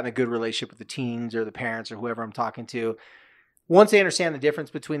after I've gotten a good relationship with the teens or the parents or whoever I'm talking to. Once they understand the difference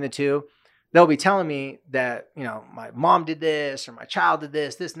between the two, they'll be telling me that, you know, my mom did this or my child did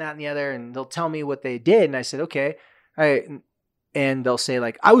this, and that, and the other. And they'll tell me what they did. And I said, okay. All right. And they'll say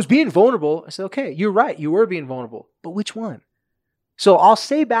like, I was being vulnerable. I said, okay, you're right. You were being vulnerable, but which one? So I'll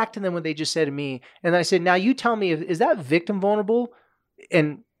say back to them what they just said to me. And I said, now you tell me, is that victim vulnerable?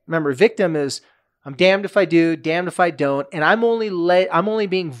 And remember, victim is, I'm damned if I do, damned if I don't. And I'm only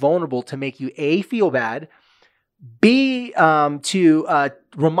being vulnerable to make you A, feel bad, B, to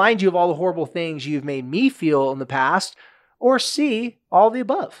remind you of all the horrible things you've made me feel in the past, or C, all the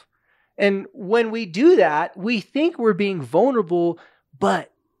above. And when we do that, we think we're being vulnerable,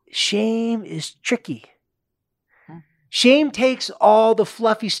 but shame is tricky. Shame takes all the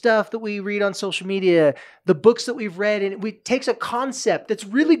fluffy stuff that we read on social media, the books that we've read, and it takes a concept that's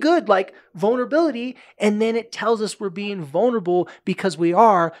really good, like vulnerability, and then it tells us we're being vulnerable because we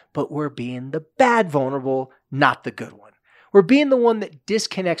are, but we're being the bad vulnerable, not the good one. We're being the one that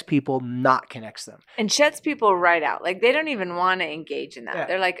disconnects people, not connects them. And shuts people right out. Like, they don't even want to engage in that. Yeah.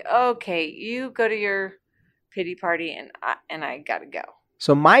 They're like, okay, you go to your pity party and I got to go.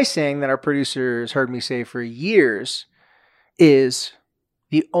 So my saying that our producers heard me say for years is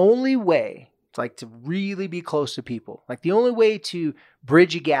the only way to really be close to people, like the only way to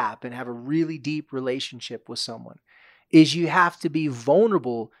bridge a gap and have a really deep relationship with someone is you have to be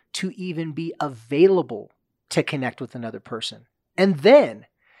vulnerable to even be available to connect with another person. And then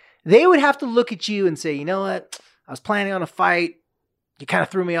they would have to look at you and say, you know what? I was planning on a fight. You kind of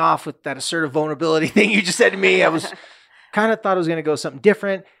threw me off with that assertive vulnerability thing you just said to me. I was kind of thought it was going to go something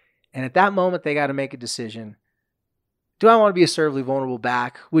different. And at that moment, they got to make a decision. Do I want to be assertively vulnerable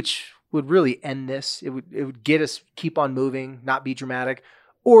back, which would really end this? It would get us keep on moving, not be dramatic.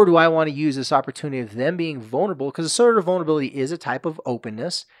 Or do I want to use this opportunity of them being vulnerable, because assertive vulnerability is a type of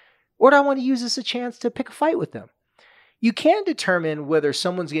openness, or do I want to use this a chance to pick a fight with them? You can determine whether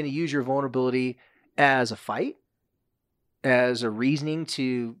someone's going to use your vulnerability as a fight, as a reasoning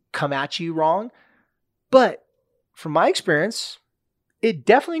to come at you wrong. But from my experience, it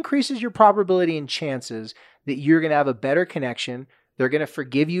definitely increases your probability and chances that you're going to have a better connection. They're going to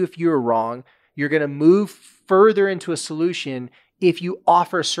forgive you if you're wrong. You're going to move further into a solution if you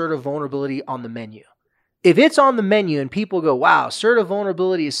offer assertive vulnerability on the menu. If it's on the menu and people go, wow, assertive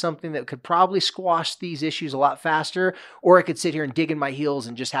vulnerability is something that could probably squash these issues a lot faster, or I could sit here and dig in my heels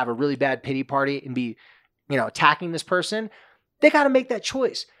and just have a really bad pity party and be, attacking this person, they got to make that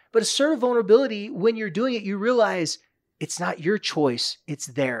choice. But assertive vulnerability, when you're doing it, you realize it's not your choice, it's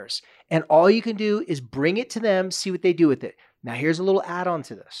theirs. And all you can do is bring it to them, see what they do with it. Now, here's a little add-on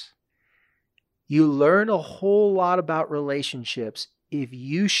to this. You learn a whole lot about relationships if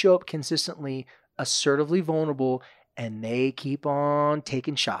you show up consistently, assertively vulnerable, and they keep on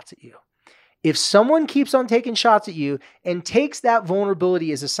taking shots at you. If someone keeps on taking shots at you and takes that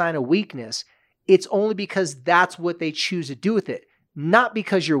vulnerability as a sign of weakness, it's only because that's what they choose to do with it. Not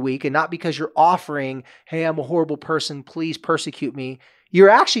because you're weak and not because you're offering, hey, I'm a horrible person, please persecute me. You're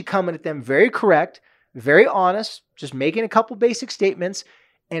actually coming at them very correct, very honest, just making a couple basic statements.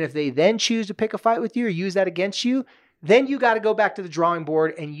 And if they then choose to pick a fight with you or use that against you, then you got to go back to the drawing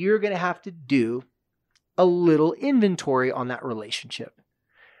board and you're going to have to do a little inventory on that relationship.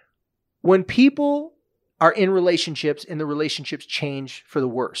 When people are in relationships and the relationships change for the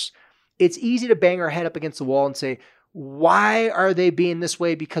worse, it's easy to bang our head up against the wall and say, why are they being this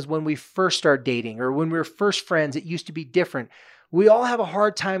way? Because when we first started dating or when we were first friends, it used to be different. We all have a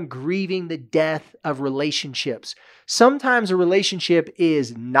hard time grieving the death of relationships. Sometimes a relationship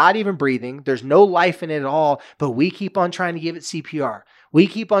is not even breathing. There's no life in it at all, but we keep on trying to give it CPR. We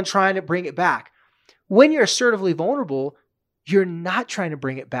keep on trying to bring it back. When you're assertively vulnerable, you're not trying to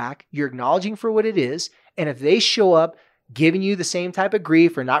bring it back. You're acknowledging for what it is. And if they show up giving you the same type of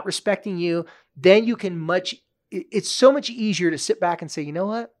grief or not respecting you, then you can it's so much easier to sit back and say, you know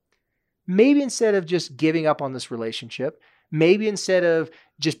what? Maybe instead of just giving up on this relationship, maybe instead of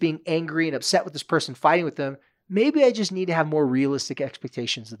just being angry and upset with this person, fighting with them, maybe I just need to have more realistic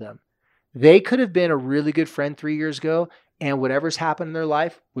expectations of them. They could have been a really good friend 3 years ago, and whatever's happened in their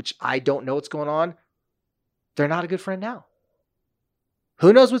life, which I don't know what's going on, they're not a good friend now.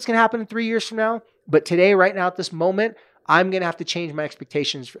 Who knows what's going to happen in 3 years from now? But today, right now, at this moment, I'm going to have to change my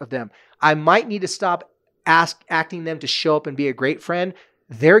expectations of them. I might need to stop acting them to show up and be a great friend.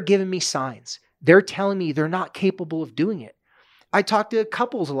 They're giving me signs. They're telling me they're not capable of doing it. I talk to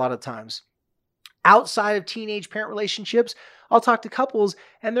couples a lot of times. Outside of teenage parent relationships, I'll talk to couples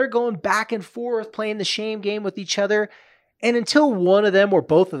and they're going back and forth playing the shame game with each other. And until one of them or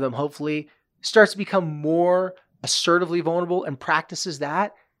both of them, hopefully, starts to become more assertively vulnerable and practices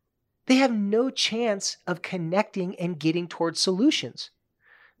that, they have no chance of connecting and getting towards solutions.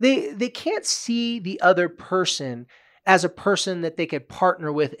 They can't see the other person as a person that they could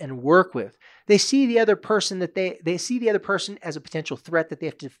partner with and work with. They see the other person they see the other person as a potential threat that they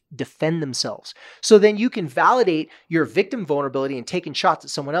have to defend themselves. So then you can validate your victim vulnerability and taking shots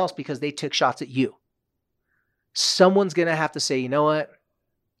at someone else because they took shots at you. Someone's going to have to say, you know what?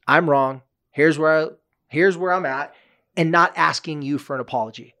 I'm wrong. Here's where I'm at, and not asking you for an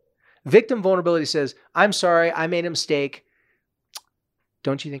apology. Victim vulnerability says, I'm sorry, I made a mistake.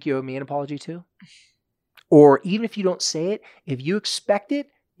 Don't you think you owe me an apology too? Or even if you don't say it, if you expect it,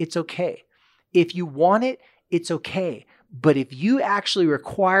 it's okay. If you want it, it's okay. But if you actually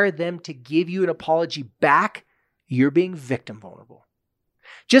require them to give you an apology back, you're being victim vulnerable.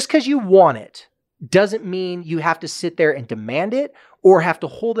 Just because you want it doesn't mean you have to sit there and demand it or have to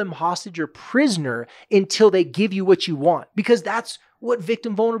hold them hostage or prisoner until they give you what you want, because that's what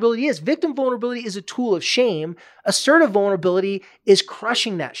victim vulnerability is. Victim vulnerability is a tool of shame. Assertive vulnerability is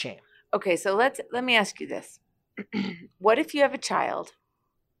crushing that shame. Okay, so let me ask you this. What if you have a child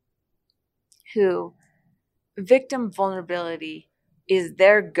who victim vulnerability is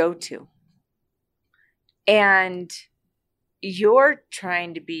their go-to, and you're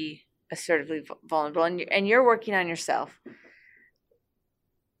trying to be assertively vulnerable and you're working on yourself,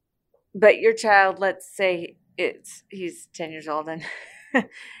 but your child, let's say he's 10 years old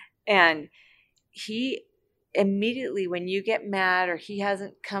and he immediately, when you get mad or he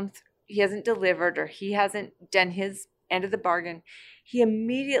hasn't delivered or he hasn't done his end of the bargain, he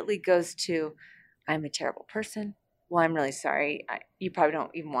immediately goes to, I'm a terrible person. Well, I'm really sorry. You probably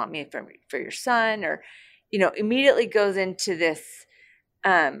don't even want me for your son, or, immediately goes into this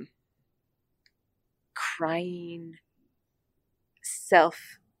crying,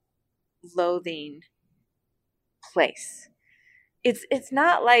 self-loathing place. It's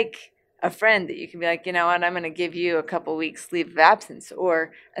not like a friend that you can be like, you know what, I'm going to give you a couple weeks leave of absence,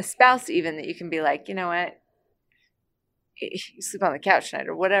 or a spouse even that you can be like, you know what, you sleep on the couch tonight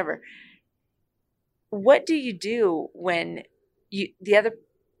or whatever. What do you do when the other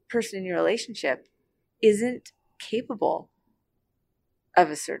person in your relationship isn't capable of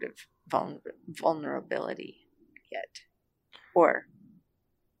assertive vulnerability yet, or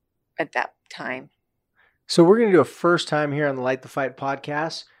at that time. So we're going to do a first time here on the Light the Fight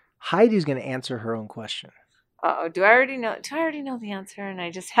podcast. Heidi's going to answer her own question. Uh-oh, do I already know the answer and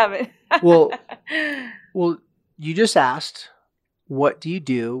I just haven't? Well, you just asked, what do you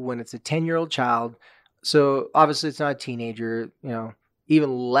do when it's a 10-year-old child? So obviously it's not a teenager,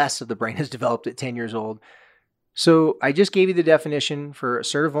 even less of the brain has developed at 10 years old. So I just gave you the definition for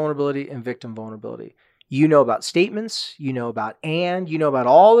assertive vulnerability and victim vulnerability. You know about statements, you know about you know about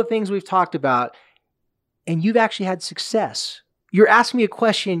all the things we've talked about, and you've actually had success. You're asking me a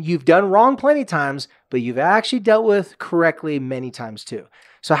question you've done wrong plenty of times, but you've actually dealt with correctly many times too.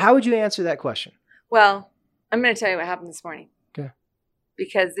 So how would you answer that question? Well, I'm going to tell you what happened this morning. Okay.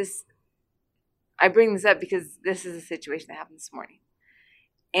 Because I bring this up because this is a situation that happened this morning.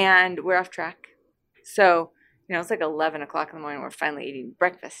 And we're off track. So, it's like 11 o'clock in the morning. We're finally eating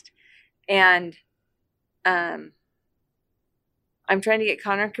breakfast. And I'm trying to get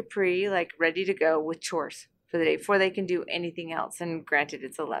Connor and Capri ready to go with chores for the day before they can do anything else. And granted,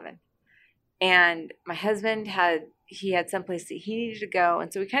 it's 11. And my husband had someplace that he needed to go.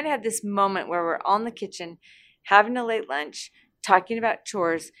 And so we kind of had this moment where we're all in the kitchen having a late lunch, talking about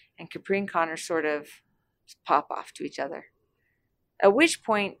chores, and Capri and Connor sort of pop off to each other. At which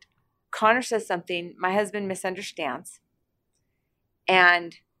point, Connor says something my husband misunderstands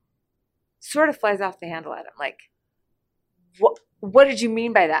and sort of flies off the handle at him. What did you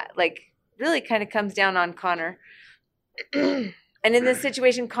mean by that? Really kind of comes down on Connor. And in this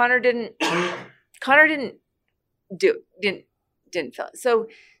situation, Connor didn't feel it. So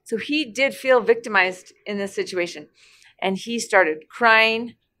he did feel victimized in this situation. And he started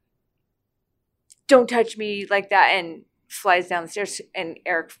crying, "Don't touch me," like that, and flies down the stairs. And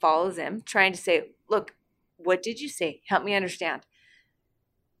Eric follows him, trying to say, "Look, what did you say? Help me understand."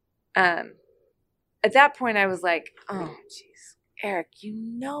 At that point, I was like, "Oh, jeez, Eric,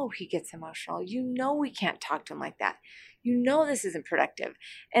 he gets emotional. We can't talk to him like that. This isn't productive."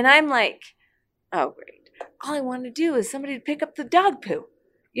 And I'm like, "Oh, great. All I want to do is somebody to pick up the dog poo.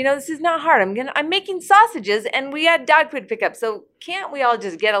 This is not hard. I'm making sausages and we had dog poo to pick up. So can't we all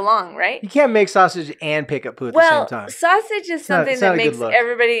just get along, right?" You can't make sausage and pick up poo at the same time. Sausage is something that makes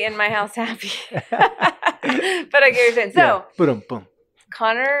everybody in my house happy. But I get what you're saying. So, boom.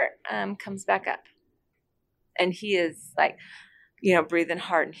 Connor comes back up and he is breathing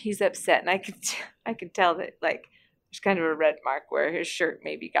hard and he's upset. And I could tell that there's kind of a red mark where his shirt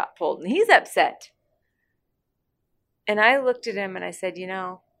maybe got pulled and he's upset. And I looked at him and I said,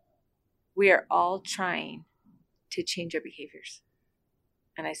 we are all trying to change our behaviors.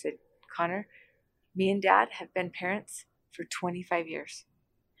 And I said, "Connor, me and Dad have been parents for 25 years.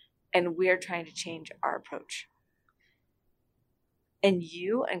 And we are trying to change our approach. And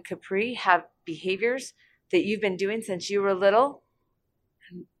you and Capri have behaviors that you've been doing since you were little.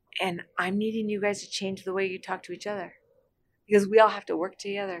 And I'm needing you guys to change the way you talk to each other. Because we all have to work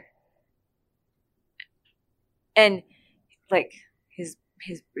together." And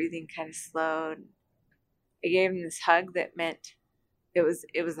his breathing kind of slowed. I gave him this hug that meant it was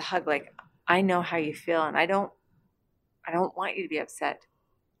a hug I know how you feel and I don't want you to be upset.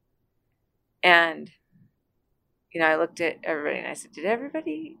 And I looked at everybody and I said, "Did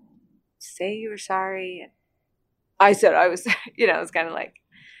everybody say you were sorry?" And I said I was, it was kind of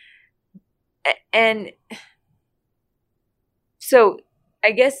and so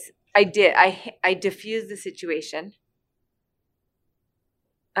I guess I did. I diffused the situation.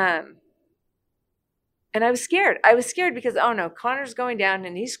 And I was scared. I was scared because, oh no, Connor's going down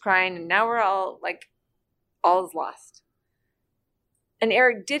and he's crying and now we're all all is lost. And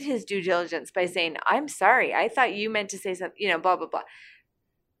Eric did his due diligence by saying, "I'm sorry. I thought you meant to say something, blah, blah, blah."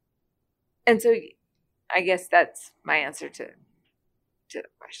 And so I guess that's my answer to the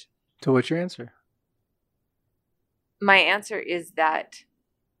question. So what's your answer? My answer is that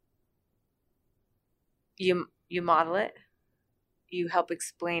you model it. You help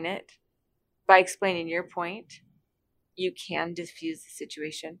explain it. By explaining your point, you can diffuse the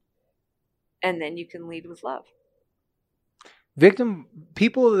situation. And then you can lead with love.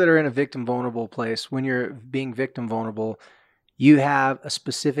 People that are in a victim vulnerable place, when you're being victim vulnerable, you have a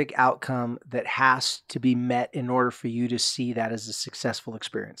specific outcome that has to be met in order for you to see that as a successful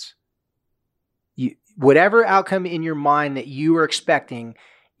experience. Whatever outcome in your mind that you are expecting,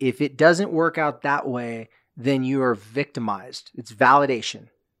 if it doesn't work out that way, then you are victimized. It's validation.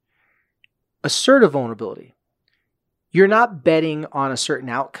 Assertive vulnerability. You're not betting on a certain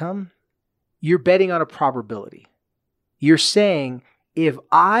outcome. You're betting on a probability. You're saying, if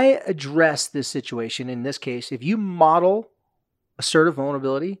I address this situation, in this case, if you model assertive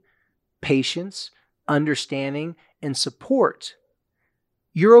vulnerability, patience, understanding, and support,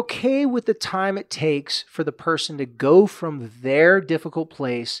 you're okay with the time it takes for the person to go from their difficult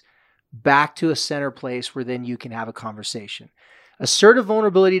place back to a center place where then you can have a conversation. Assertive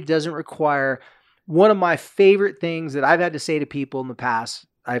vulnerability doesn't require, one of my favorite things that I've had to say to people in the past,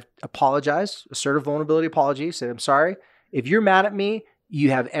 I've apologized, assertive vulnerability apology, said, I'm sorry. If you're mad at me,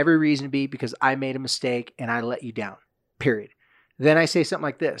 you have every reason to be because I made a mistake and I let you down, period. Then I say something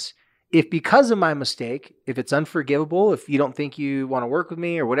like this. If because of my mistake, if it's unforgivable, if you don't think you want to work with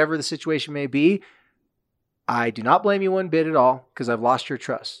me or whatever the situation may be, I do not blame you one bit at all because I've lost your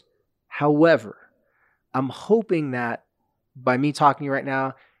trust. However, I'm hoping that by me talking to you right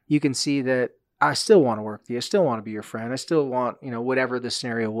now, you can see that I still want to work with you. I still want to be your friend. I still want, whatever the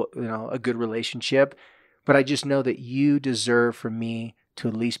scenario, a good relationship. But I just know that you deserve for me to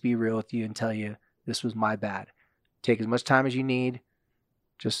at least be real with you and tell you this was my bad. Take as much time as you need.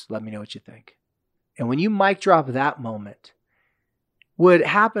 Just let me know what you think. And when you mic drop that moment, what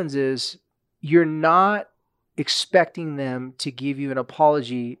happens is you're not expecting them to give you an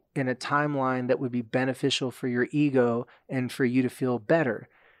apology in a timeline that would be beneficial for your ego and for you to feel better.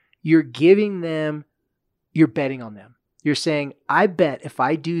 You're giving them, you're betting on them. You're saying, I bet if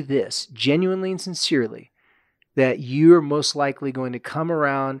I do this genuinely and sincerely, that you're most likely going to come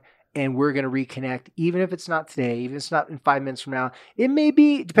around and we're going to reconnect, even if it's not today, even if it's not in 5 minutes from now. It may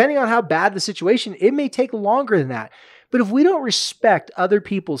be, depending on how bad the situation, it may take longer than that. But if we don't respect other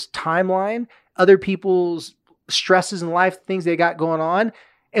people's timeline, other people's stresses in life, things they got going on,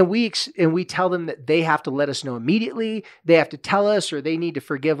 and we tell them that they have to let us know immediately, they have to tell us, or they need to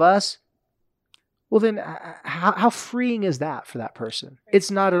forgive us, well then how freeing is that for that person?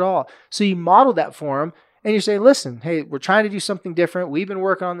 It's not at all. So you model that for them, and you say, listen, hey, we're trying to do something different. We've been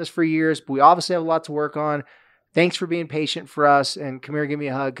working on this for years, but we obviously have a lot to work on. Thanks for being patient for us, and come here, give me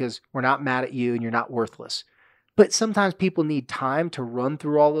a hug, because we're not mad at you and you're not worthless. But sometimes people need time to run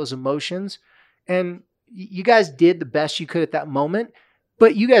through all those emotions, and you guys did the best you could at that moment,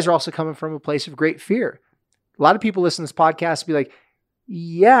 but you guys are also coming from a place of great fear. A lot of people listen to this podcast and be like,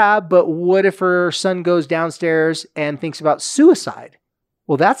 yeah, but what if her son goes downstairs and thinks about suicide?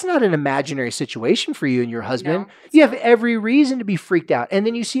 Well, that's not an imaginary situation for you and your husband. No, you have every reason to be freaked out. And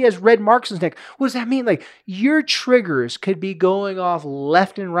then you see as red marks on his neck. What does that mean? Like, your triggers could be going off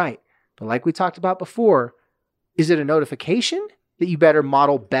left and right. But like we talked about before, is it a notification that you better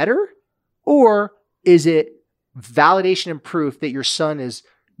model better? Or is it validation and proof that your son is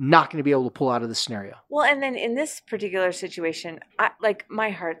not going to be able to pull out of the scenario? Well, and then in this particular situation, my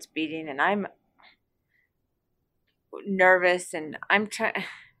heart's beating and I'm nervous and I'm trying,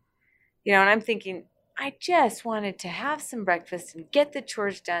 and I'm thinking, I just wanted to have some breakfast and get the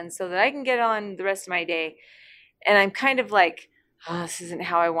chores done so that I can get on the rest of my day. And I'm kind of like, oh, this isn't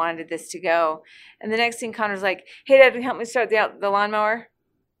how I wanted this to go. And the next thing, Connor's like, hey, Dad, help me start the lawnmower.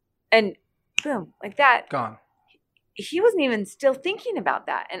 And boom, like that. Gone. He wasn't even still thinking about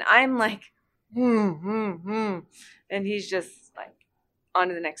that. And I'm like, And he's just like, on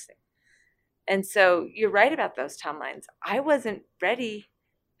to the next thing. And so you're right about those timelines. I wasn't ready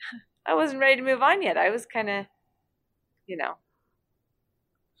to move on yet. I was kind of,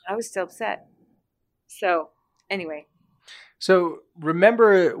 I was still upset. So anyway. So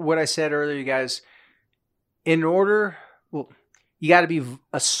remember what I said earlier, you guys. You got to be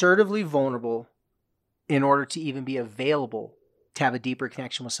assertively vulnerable in order to even be available to have a deeper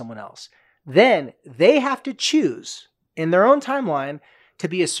connection with someone else. Then they have to choose in their own timeline to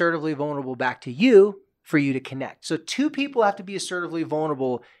be assertively vulnerable back to you for you to connect. So two people have to be assertively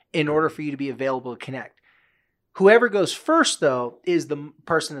vulnerable in order for you to be available to connect. Whoever goes first, though, is the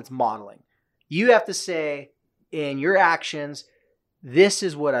person that's modeling. You have to say in your actions, this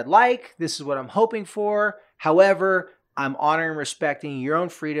is what I'd like, this is what I'm hoping for. However, I'm honoring and respecting your own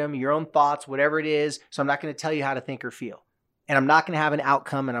freedom, your own thoughts, whatever it is. So I'm not going to tell you how to think or feel. And I'm not going to have an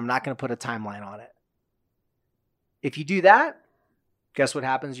outcome, and I'm not going to put a timeline on it. If you do that, guess what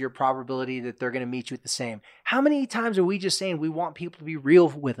happens? Your probability that they're going to meet you at the same. How many times are we just saying we want people to be real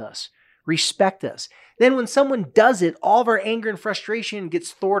with us, respect us? Then when someone does it, all of our anger and frustration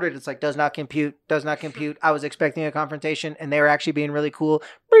gets thwarted. It's like, does not compute. I was expecting a confrontation, and they were actually being really cool,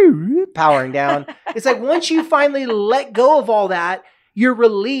 powering down. It's like once you finally let go of all that, you're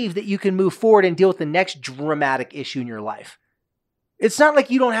relieved that you can move forward and deal with the next dramatic issue in your life. It's not like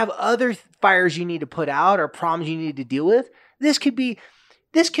you don't have other fires you need to put out or problems you need to deal with. This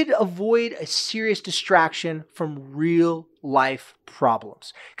could avoid a serious distraction from real life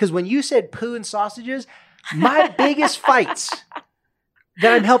problems. Because when you said poo and sausages, my biggest fights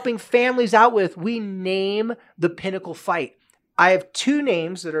that I'm helping families out with. We name the pinnacle fight. I have 2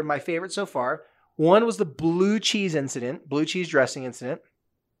 names that are my favorite so far. One was the blue cheese dressing incident,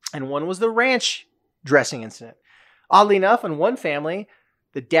 and one was the ranch dressing incident. Oddly enough, in one family,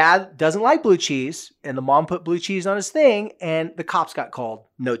 the dad doesn't like blue cheese, and the mom put blue cheese on his thing, and the cops got called.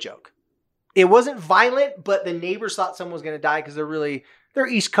 No joke. It wasn't violent, but the neighbors thought someone was going to die because they're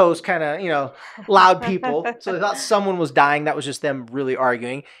East Coast kind of, loud people. So they thought someone was dying. That was just them really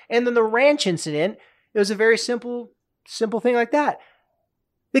arguing. And then the ranch incident, it was a very simple thing like that.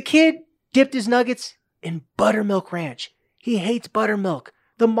 The kid dipped his nuggets in buttermilk ranch. He hates buttermilk.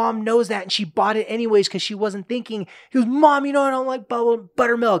 The mom knows that, and she bought it anyways because she wasn't thinking. He goes, Mom, I don't like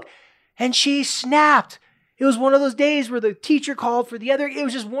buttermilk. And she snapped. It was one of those days where the teacher called for the other. It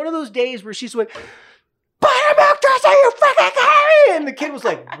was just one of those days where she's like, buttermilk dressing, you freaking carry! And the kid was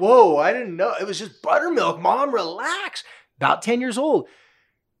like, whoa, I didn't know. It was just buttermilk. Mom, relax. About 10 years old.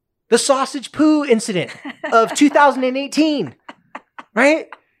 The sausage poo incident of 2018, right?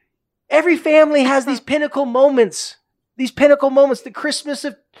 Every family has these pinnacle moments. The Christmas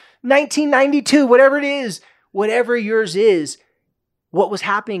of 1992, whatever it is, whatever yours is. What was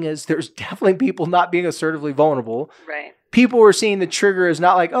happening is there's definitely people not being assertively vulnerable. Right. People were seeing the trigger as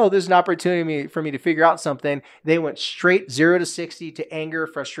not like, oh, this is an opportunity for me to figure out something. They went straight 0 to 60 to anger,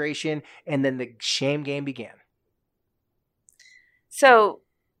 frustration, and then the shame game began. So,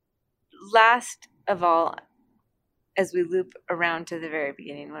 last of all, as we loop around to the very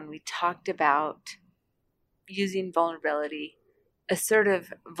beginning, when we talked about using vulnerability,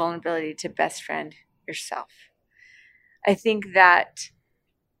 assertive vulnerability to best friend yourself, I think that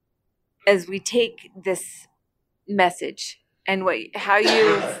as we take this message and how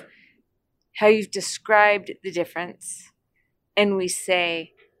you've described the difference, and we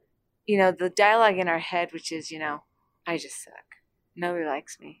say, the dialogue in our head, which is, I just suck. Nobody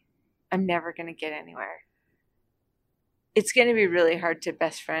likes me. I'm never going to get anywhere. It's going to be really hard to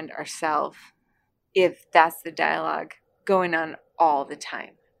best friend ourselves if that's the dialogue going on all the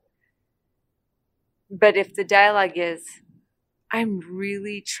time. But if the dialogue is, I'm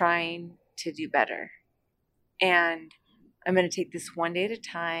really trying to do better, and I'm going to take this one day at a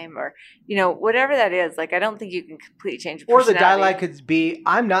time, or, whatever that is, I don't think you can completely change your personality. Or the dialogue could be,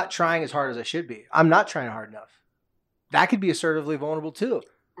 I'm not trying as hard as I should be. I'm not trying hard enough. That could be assertively vulnerable too.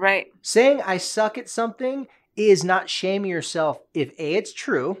 Right. Saying I suck at something is not shaming yourself if A, it's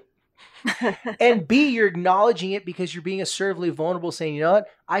true, and B, you're acknowledging it because you're being assertively vulnerable, saying, you know what,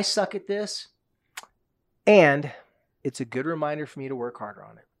 I suck at this, and it's a good reminder for me to work harder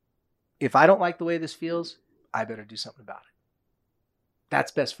on it. If I don't like the way this feels, I better do something about it.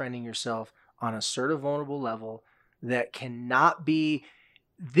 That's best friending yourself on an assertive, vulnerable level that cannot be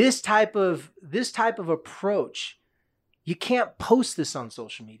this type of approach. You can't post this on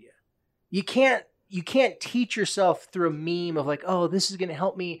social media. You can't teach yourself through a meme of like, oh, this is going to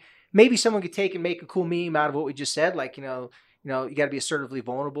help me. Maybe someone could take and make a cool meme out of what we just said. Like, you got to be assertively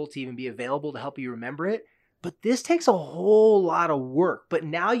vulnerable to even be available to help you remember it. But this takes a whole lot of work. But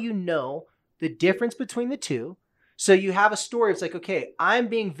now you know the difference between the two. So you have a story. It's like, okay, I'm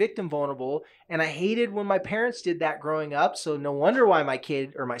being victim vulnerable, and I hated when my parents did that growing up. So no wonder why my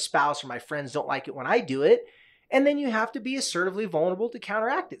kid or my spouse or my friends don't like it when I do it. And then you have to be assertively vulnerable to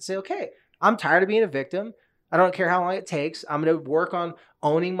counteract it. Say, okay, I'm tired of being a victim. I don't care how long it takes. I'm going to work on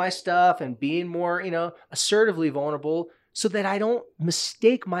owning my stuff and being more, assertively vulnerable so that I don't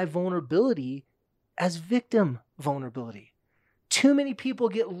mistake my vulnerability as victim vulnerability. Too many people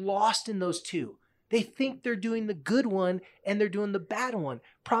get lost in those two. They think they're doing the good one and they're doing the bad one.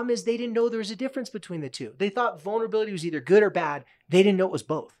 Problem is they didn't know there was a difference between the two. They thought vulnerability was either good or bad. They didn't know it was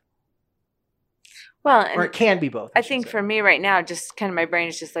both. Well, or it can be both. I think for me right now, just kind of my brain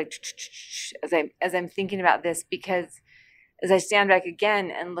is just like as I'm thinking about this, because as I stand back again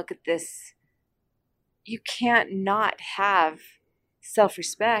and look at this, you can't not have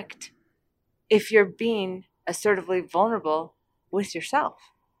self-respect if you're being assertively vulnerable with yourself.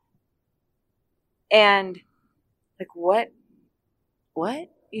 And like what what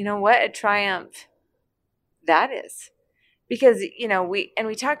a triumph that is. Because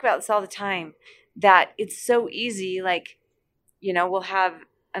we talk about this all the time, that it's so easy, we'll have,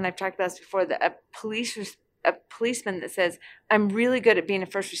 and I've talked about this before, a policeman that says, I'm really good at being a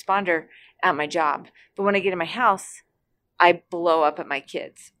first responder at my job, but when I get in my house, I blow up at my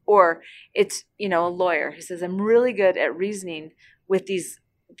kids. Or it's, a lawyer who says, I'm really good at reasoning with these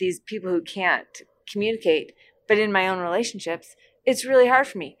people who can't communicate, but in my own relationships, it's really hard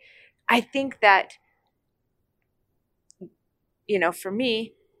for me. I think that, for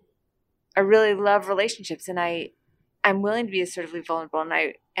me, I really love relationships, and I I'm willing to be assertively vulnerable,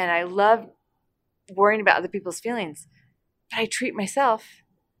 and I love worrying about other people's feelings, but I treat myself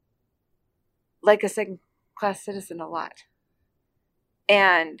like a second-class citizen a lot.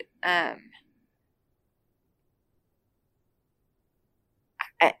 And I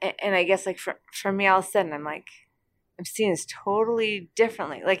guess like for me, all of a sudden I'm like, I'm seeing this totally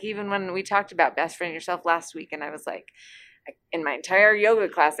differently. Like even when we talked about best friend yourself last week, and I was like, in my entire yoga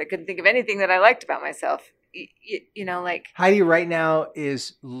class, I couldn't think of anything that I liked about myself. You know, like Heidi right now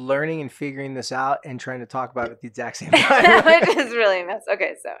is learning and figuring this out and trying to talk about it at the exact same time. which is really a mess.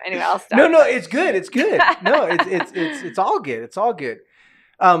 Okay, so anyway, I'll stop. No, it's good. It's good. No, it's all good. It's all good.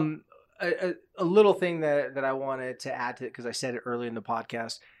 A little thing that I wanted to add to it, because I said it early in the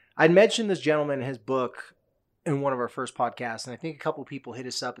podcast. I'd mentioned this gentleman in his book in one of our first podcasts, and I think a couple of people hit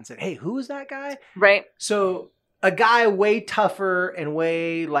us up and said, "Hey, who is that guy?" Right. So a guy way tougher and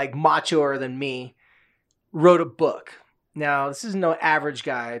way like machoer than me wrote a book. Now, this is no average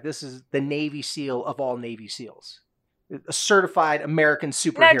guy. This is the Navy SEAL of all Navy SEALs, a certified American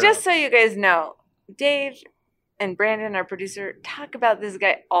superhero. Now, just so you guys know, Dave and Brandon, our producer, talk about this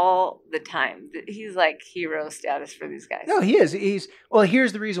guy all the time. He's like hero status for these guys. No, he is. Well,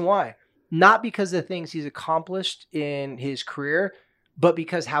 here's the reason why. Not because of the things he's accomplished in his career, but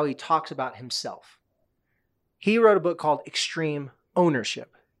because how he talks about himself. He wrote a book called Extreme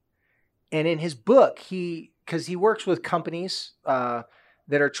Ownership. And in his book, because he works with companies that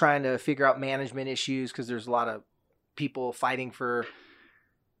are trying to figure out management issues, because there's a lot of people fighting for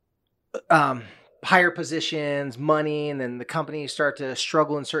higher positions, money, and then the companies start to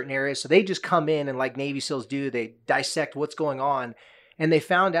struggle in certain areas. So they just come in and like Navy SEALs do, they dissect what's going on. And they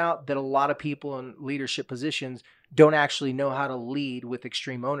found out that a lot of people in leadership positions don't actually know how to lead with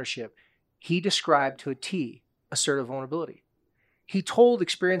extreme ownership. He described to a T assertive vulnerability. He told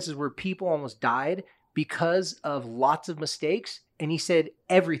experiences where people almost died because of lots of mistakes. And he said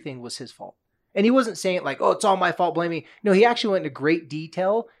everything was his fault. And he wasn't saying like, oh, it's all my fault, blame me. No, he actually went into great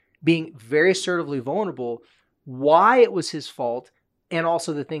detail, being very assertively vulnerable, why it was his fault, and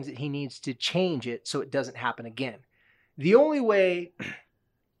also the things that he needs to change it so it doesn't happen again. The only way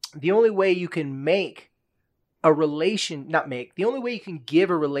you can give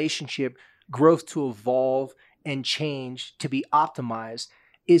a relationship growth to evolve and change to be optimized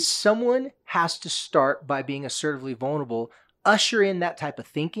is someone has to start by being assertively vulnerable, usher in that type of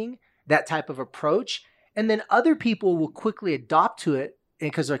thinking, that type of approach, and then other people will quickly adopt to it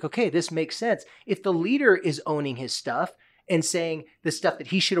because they're like, okay, this makes sense. If the leader is owning his stuff and saying the stuff that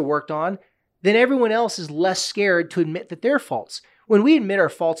he should have worked on, then everyone else is less scared to admit that they're faults. When we admit our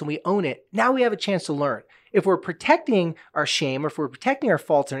faults and we own it, now we have a chance to learn. If we're protecting our shame, or if we're protecting our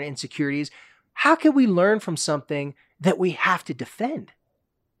faults and our insecurities, how can we learn from something that we have to defend?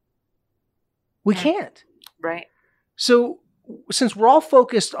 We can't. Right. So since we're all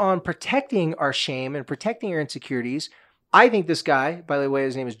focused on protecting our shame and protecting our insecurities, I think this guy, by the way,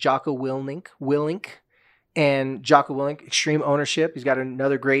 his name is Jocko Willink. And Jocko Willink, Extreme Ownership. He's got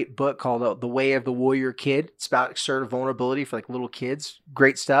another great book called The Way of the Warrior Kid. It's about assertive vulnerability for like little kids.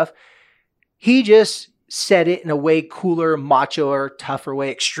 Great stuff. He just said it in a way cooler, machoer, tougher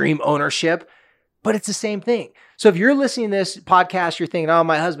way, extreme ownership. But it's the same thing. So if you're listening to this podcast, you're thinking, oh,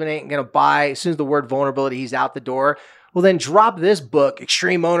 my husband ain't going to buy. As soon as the word vulnerability, he's out the door. Well, then drop this book,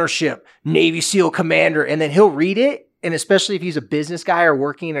 Extreme Ownership, Navy SEAL Commander, and then he'll read it. And especially if he's a business guy or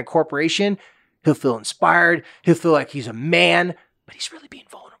working in a corporation, he'll feel inspired. He'll feel like he's a man, but he's really being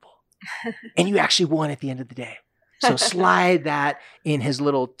vulnerable. And you actually won at the end of the day. So slide that in his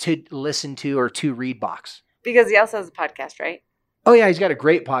little to listen to or to read box. Because he also has a podcast, right? Oh, yeah, he's got a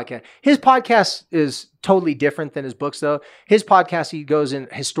great podcast. His podcast is totally different than his books, though. His podcast, he goes in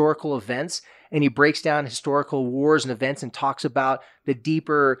historical events, and he breaks down historical wars and events and talks about the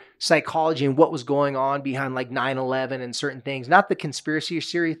deeper psychology and what was going on behind like 9/11 and certain things. Not the conspiracy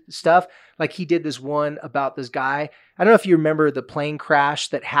theory stuff. Like he did this one about this guy. I don't know if you remember the plane crash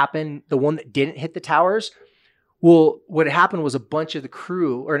that happened, the one that didn't hit the towers. Well, what happened was a bunch of the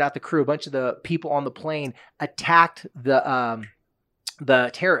crew, or not the crew, a bunch of the people on the plane attacked the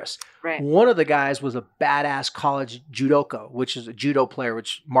terrorists. Right. One of the guys was a badass college judoka, which is a judo player,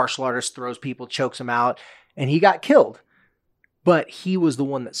 which martial artist throws people, chokes them out, and he got killed. But he was the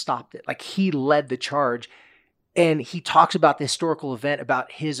one that stopped it. Like he led the charge. And he talks about the historical event,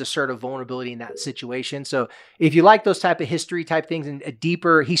 about his assertive vulnerability in that situation. So if you like those type of history type things and a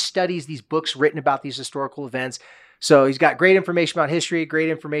deeper, he studies these books written about these historical events. So he's got great information about history, great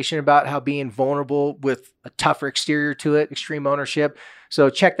information about how being vulnerable with a tougher exterior to it, extreme ownership. So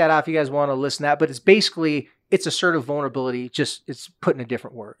check that out if you guys want to listen to that. But it's basically, it's assertive vulnerability, just it's put in a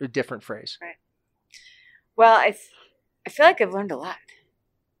different word, a different phrase. Right. Well, I feel like I've learned a lot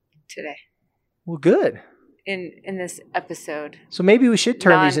today Well, good. in this episode. So maybe we should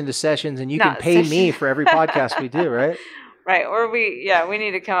turn these into sessions, and you can pay me for every podcast we do, right? Right. Or we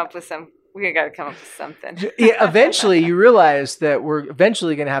need to come up with we got to come up with something. Yeah. Eventually, you realize that we're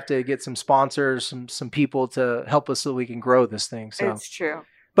eventually going to have to get some sponsors, some people to help us so we can grow this thing. So it's true.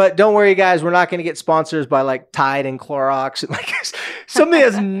 But don't worry, guys. We're not going to get sponsors by like Tide and Clorox and like something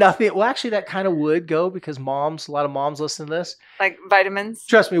that's nothing. Well, actually, that kind of would go because a lot of moms listen to this. Like vitamins.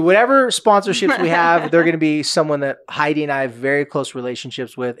 Trust me, whatever sponsorships we have, they're going to be someone that Heidi and I have very close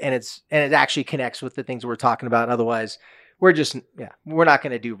relationships with, and it actually connects with the things we're talking about. Otherwise, we're not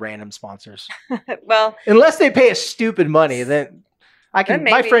going to do random sponsors. Well, unless they pay us stupid money, then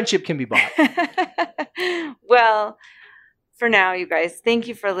my friendship can be bought. Well, for now, you guys, thank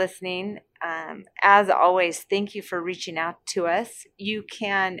you for listening. As always, thank you for reaching out to us. You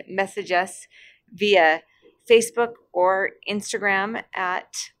can message us via Facebook or Instagram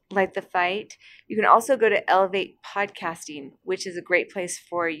at Light the Fight. You can also go to Elevate Podcasting, which is a great place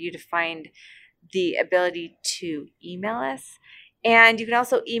for you to find the ability to email us. And you can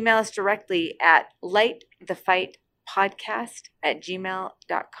also email us directly at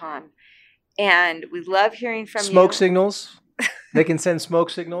lightthefightpodcast@gmail.com. And we love hearing from you. Smoke signals. They can send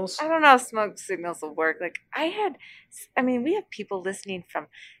smoke signals. I don't know if smoke signals will work. Like we have people listening from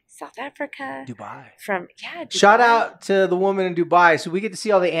South Africa, Dubai. Dubai. Shout out to the woman in Dubai. So we get to see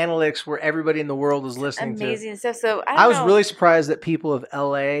all the analytics where everybody in the world is listening to. Amazing stuff. So I was really surprised that people of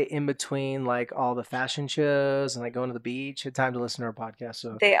LA in between like all the fashion shows and like going to the beach had time to listen to our podcast.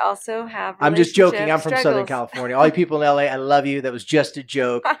 So they also have I'm just joking. I'm from Southern California. All you people in LA, I love you. That was just a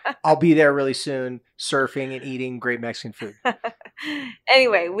joke. I'll be there really soon surfing and eating great Mexican food.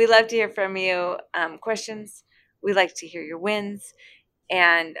 Anyway, we love to hear from you. Questions. We like to hear your wins.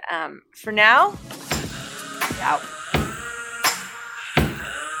 And for now, out.